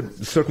 We're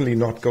certainly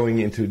not going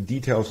into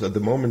details at the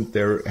moment.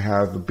 They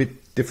have a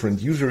bit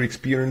different user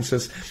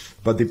experiences,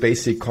 but the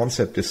basic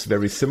concept is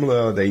very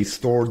similar. They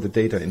store the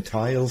data in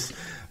tiles,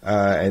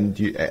 and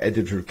the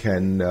editor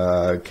can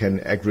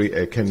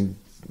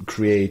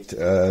create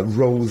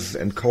rows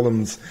and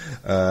columns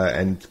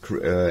and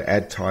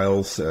add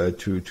tiles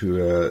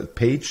to a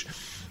page,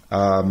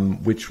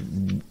 which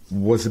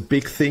was a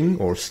big thing,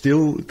 or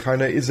still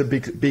kind of is a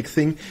big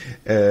thing.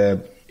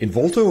 In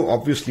Volto,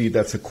 obviously,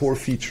 that's a core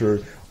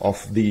feature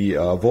of the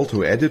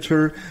Volto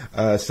editor,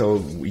 so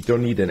we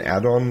don't need an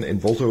add-on. In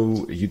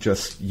Volto, you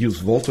just use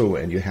Volto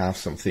and you have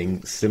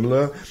something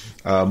similar,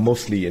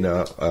 mostly in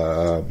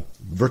a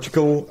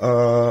vertical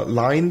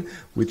line,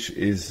 which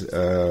is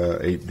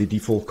the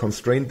default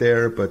constraint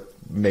there, but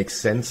makes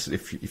sense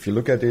if you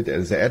look at it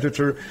as an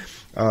editor.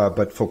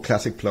 But for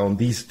classic Plone,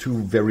 these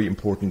two very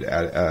important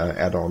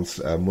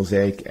add-ons,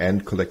 Mosaic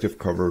and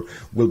Collective.cover,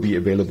 will be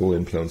available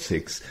in Plone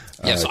 6.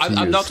 Yes,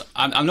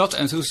 I'm not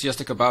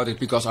enthusiastic about it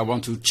because I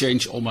want to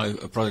change all my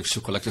projects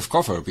to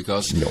Collective.cover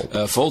because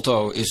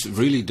Volto is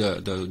really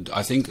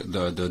I think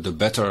the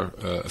better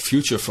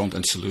future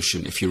front-end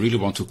solution if you really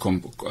want to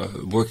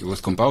work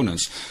with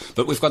components.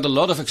 But we've got a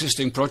lot of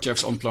existing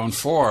projects on Plone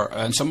 4,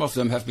 and some of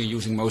them have been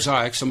using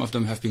Mosaic, some of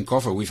them have been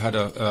Cover. We've had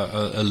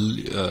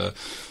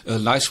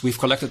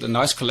we've collected a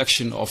nice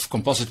collection of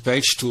composite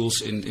page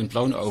tools in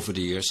Plone over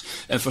the years.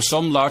 And for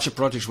some larger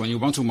projects, when you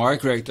want to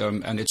migrate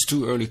them and it's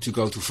too early to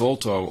go to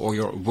Volto, or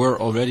we're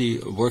already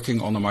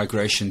working on a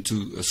migration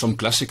to some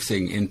classic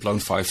thing in Plone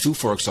 5.2,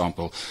 for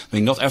example. I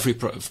mean, not every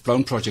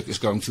Plone project is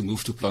going to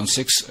move to Plone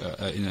 6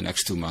 in the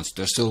next 2 months.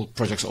 There's still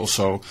projects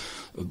also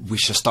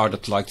which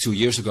started like 2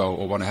 years ago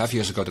or 1.5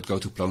 years ago that go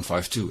to Plone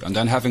 5.2. And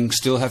then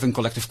still having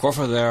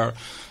Collective.cover there,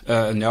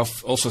 now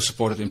also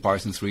supported in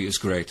Python 3 is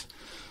great.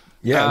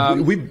 Yeah,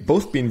 we've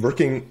both been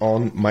working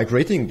on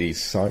migrating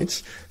these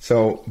sites.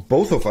 So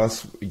both of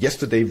us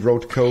yesterday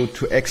wrote code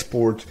to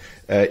export.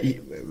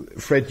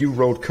 Fred, you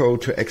wrote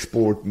code to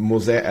export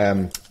Mosaic.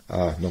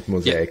 Not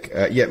Mosaic.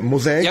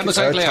 Mosaic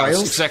Mosaic layouts,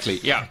 tiles. Exactly.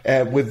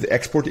 Yeah. With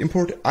export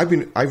import. I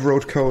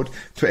wrote code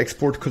to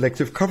export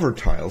Collective.cover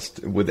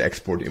tiles with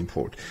export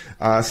import.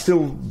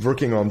 Still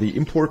working on the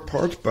import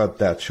part, but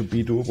that should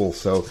be doable.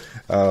 So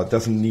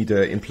doesn't need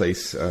an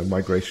in-place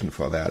migration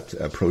for that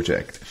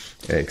project.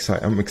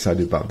 I'm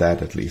excited about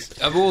that at least.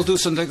 We'll do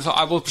something. So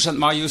I will present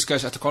my use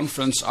case at the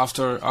conference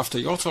after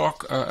your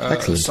talk.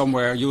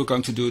 Somewhere you are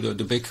going to do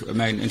the big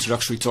main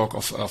introductory talk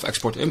of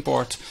export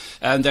import,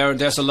 and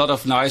there's a lot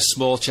of nice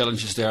small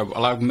challenges there.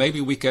 Like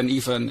maybe we can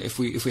even if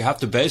we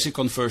have the basic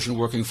conversion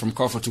working from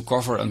Cover to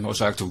Cover and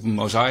Mosaic to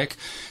Mosaic,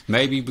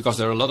 maybe because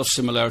there are a lot of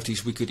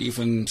similarities, we could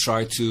even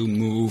try to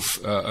move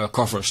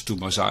covers to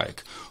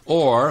Mosaic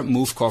or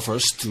move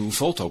covers to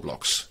Volto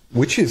blocks.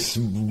 Which is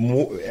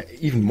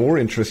even more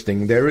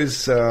interesting. There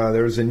is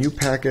a new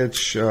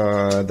package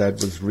that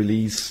was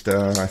released,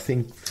 I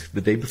think,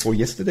 the day before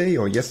yesterday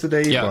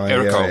by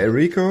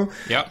Errico.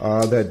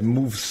 That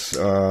moves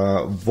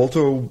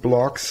Volto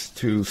blocks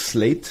to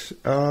Slate.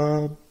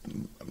 What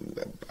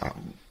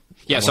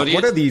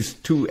are these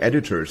two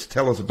editors?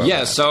 Tell us about that.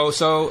 Yeah,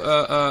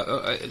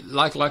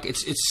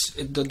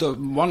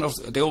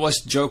 they always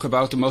joke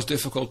about the most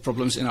difficult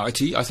problems in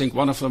IT. I think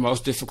one of the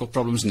most difficult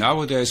problems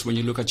nowadays when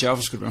you look at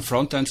JavaScript and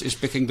frontends is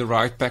picking the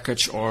right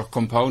package or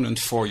component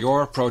for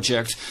your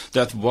project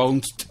that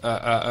won't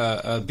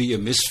be a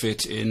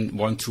misfit in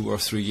 1, 2, or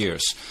 3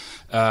 years.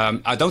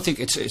 I don't think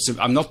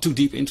I'm not too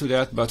deep into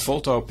that, but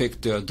Volto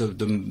picked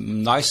the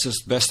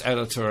nicest, best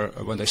editor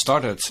when they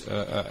started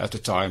at the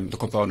time. The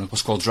component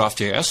was called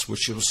Draft.js,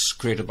 which was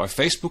created by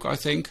Facebook, I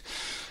think.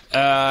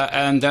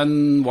 And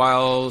then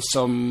while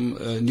some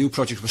new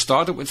projects were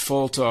started with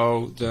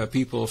Volto, the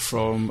people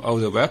from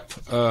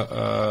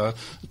ODWeb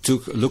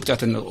looked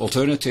at an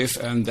alternative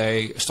and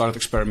they started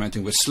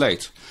experimenting with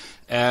Slate.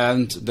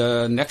 And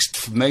the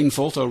next main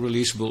Volto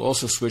release will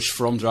also switch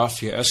from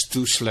Draft.js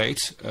to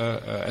Slate,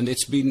 and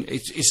it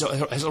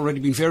has already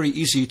been very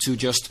easy to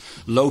just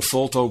load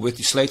Volto with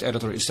the Slate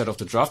editor instead of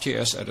the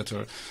Draft.js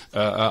editor.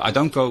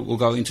 We'll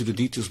go into the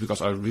details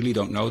because I really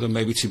don't know them.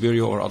 Maybe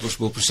Tiberio or others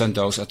will present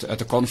those at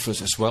the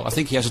conference as well. I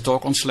think he has a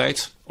talk on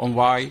Slate on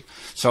why.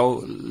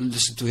 So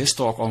listen to his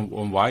talk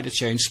on why the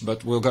change.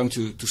 But we're going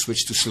to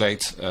switch to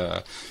Slate,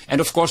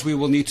 and of course we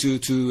will need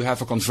to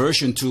have a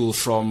conversion tool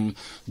from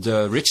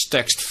the rich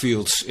text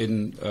fields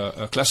in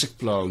classic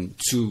Plone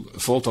to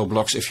Volto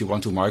blocks if you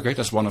want to migrate.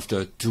 That's one of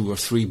the 2 or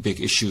 3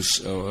 big issues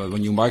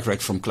when you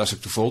migrate from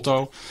classic to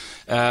Volto.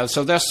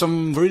 So there's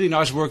some really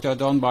nice work there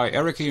done by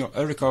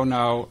Errico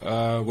now,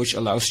 which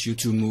allows you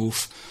to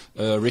move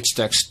rich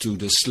text to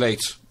the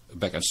Slate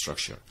backend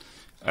structure.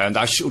 And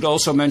I should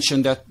also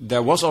mention that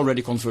there was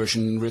already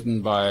conversion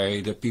written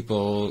by the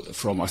people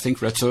from, I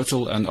think, Red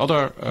Turtle and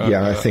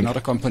another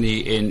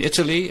company in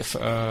Italy,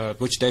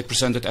 which they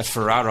presented at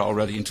Ferrara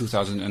already in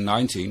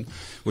 2019,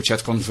 which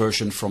had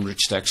conversion from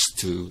rich text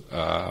to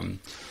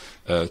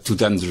then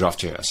the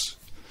Draft.js.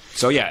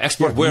 So yeah,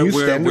 export. We're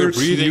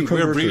breeding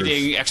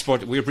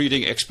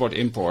export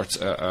import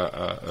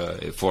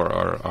for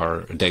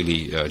our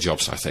daily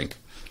jobs, I think.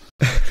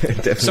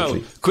 Definitely. So,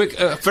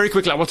 very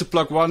quickly, I want to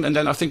plug one, and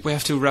then I think we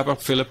have to wrap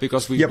up, Philip,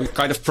 because we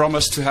kind of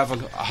promised to have a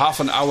half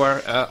an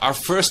hour. Our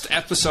first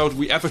episode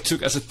we ever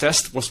took as a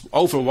test was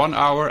over 1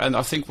 hour, and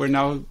I think we're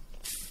now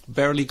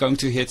barely going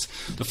to hit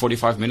the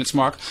 45 minutes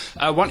mark.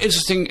 One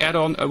interesting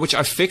add-on which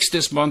I fixed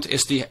this month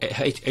is the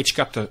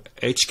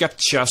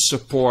hcaptcha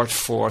support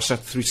for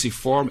Set3C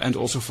Form and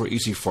also for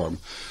easyform.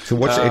 So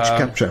what's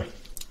hcaptcha?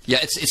 Yeah,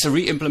 it's a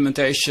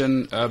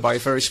re-implementation by a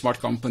very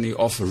smart company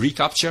of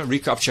reCAPTCHA.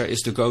 reCAPTCHA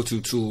is the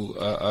go-to tool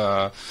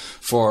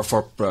for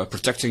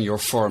protecting your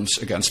forms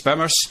against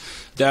spammers.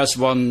 There's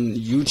one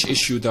huge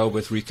issue though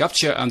with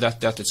reCAPTCHA, and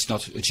that it's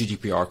not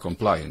GDPR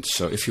compliant.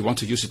 So if you want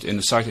to use it in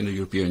a site in the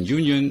European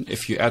Union,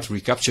 if you add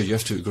reCAPTCHA, you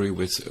have to agree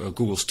with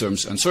Google's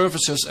terms and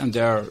services, and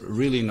they're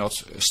really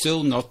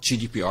still not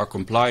GDPR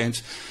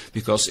compliant,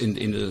 because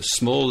in the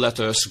small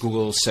letters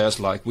Google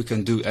says like we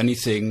can do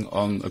anything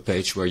on a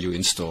page where you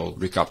install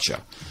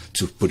reCAPTCHA,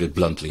 to put it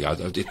bluntly.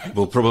 It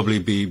will probably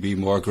be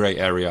more gray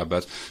area,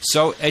 but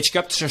so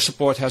hcaptcha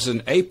support has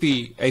an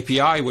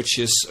API which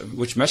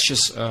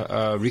meshes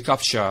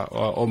reCAPTCHA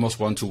almost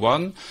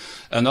one-to-one.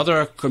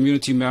 Another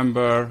community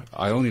member,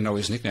 I only know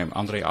his nickname,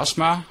 Andre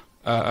Asma,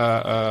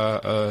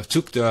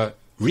 took the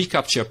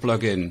reCAPTCHA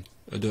plugin,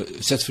 the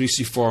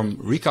easyform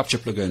reCAPTCHA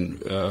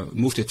plugin,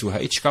 moved it to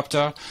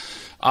hcaptcha.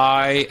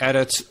 I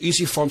added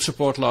easyform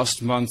support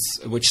last month,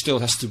 which still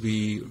has to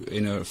be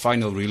in a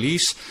final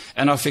release,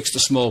 and I fixed a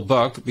small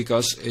bug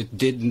because it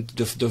didn't.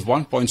 The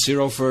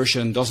 1.0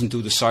 version doesn't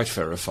do the site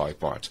verify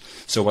part.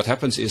 So what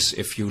happens is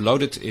if you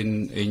load it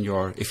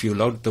if you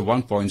load the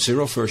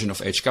 1.0 version of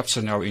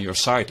hcaptcha now in your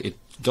site, it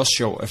does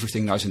show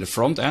everything nice in the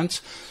front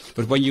end,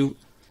 but when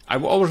I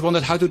always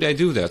wondered, how do they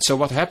do that? So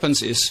what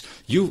happens is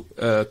you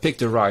pick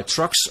the right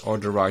trucks or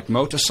the right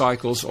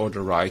motorcycles or the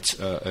right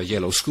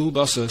yellow school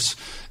buses,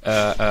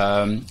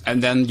 and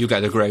then you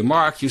get a gray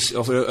mark.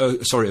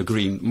 A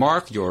green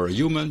mark. You're a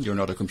human. You're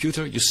not a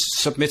computer. You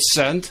submit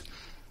send.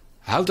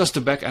 How does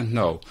the back end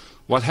know?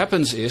 What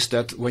happens is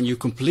that when you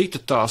complete the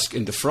task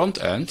in the front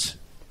end,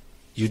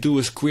 you do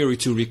a query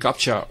to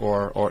reCAPTCHA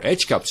or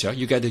hcaptcha.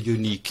 You get a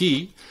unique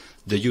key.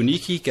 The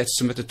unique key gets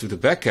submitted to the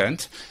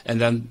backend, and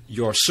then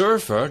your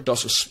server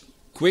does a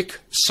quick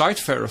site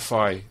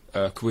verify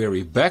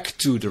query back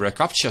to the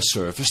reCAPTCHA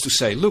service to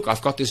say, look,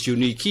 I've got this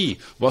unique key.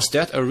 Was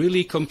that a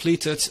really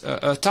completed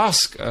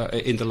task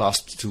in the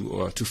last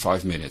 2 to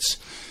 5 minutes?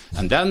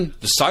 And then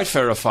the site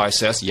verify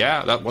says,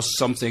 yeah, that was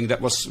something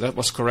that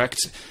was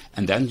correct,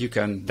 and then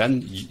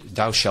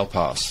thou shall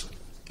pass.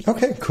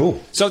 Okay,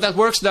 cool. So that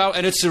works now,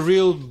 and it's a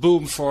real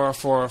boom for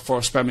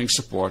spamming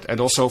support,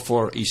 and also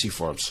for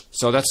easyforms.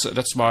 So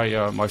that's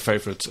my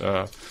favorite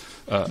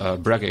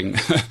bragging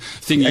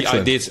thingy. Excellent.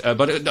 I did,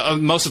 but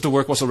most of the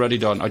work was already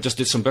done. I just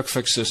did some bug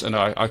fixes, and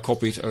I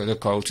copied the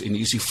code in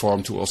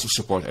easyform to also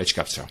support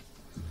hcaptcha.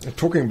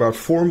 Talking about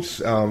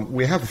forms,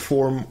 we have a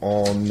form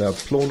on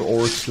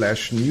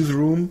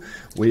plone.org/newsroom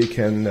where you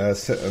can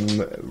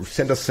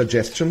send us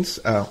suggestions.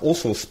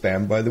 Also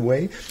spam, by the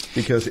way,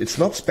 because it's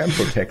not spam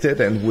protected,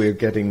 and we're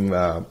getting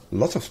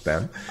lots of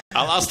spam.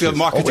 I'll ask the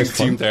marketing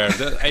team there.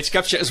 The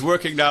hcaptcha is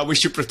working now. We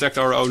should protect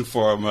our own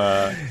form.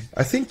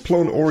 I think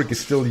Plone.org is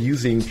still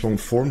using Plone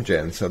Form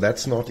Gen, so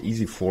that's not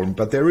easyform.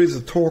 But there is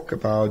a talk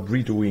about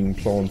redoing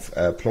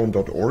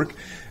Plone.org.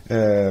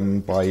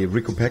 By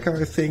Rico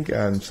Pekka, I think,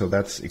 and so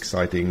that's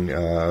exciting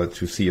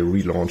to see a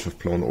relaunch of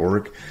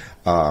Plone.org.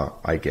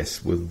 I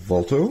guess with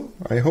Volto,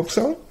 I hope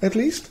so, at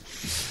least.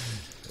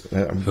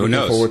 I'm who looking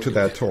knows? Forward to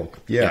that talk.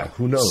 Yeah,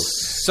 who knows?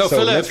 So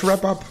Philip, let's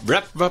wrap up.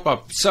 Wrap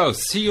up. So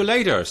see you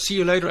later. See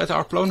you later at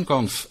our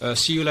PloneConf.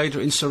 See you later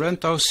in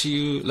Sorrento. See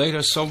you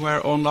later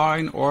somewhere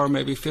online, or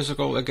maybe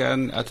physical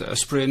again at a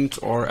sprint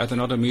or at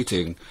another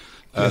meeting.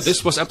 Yes.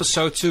 This was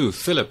episode 2.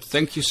 Philip,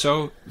 thank you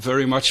so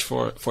very much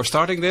for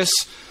starting this.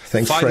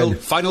 Thanks, Fred.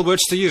 Final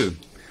words to you.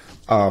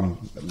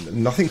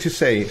 Nothing to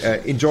say.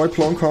 Enjoy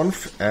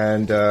PloneConf,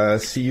 and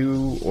see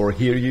you or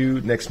hear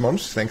you next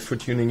month. Thanks for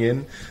tuning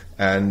in,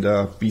 and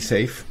be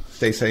safe.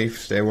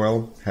 Stay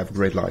well. Have a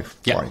great life.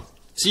 Yeah. Bye.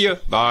 See you.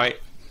 Bye.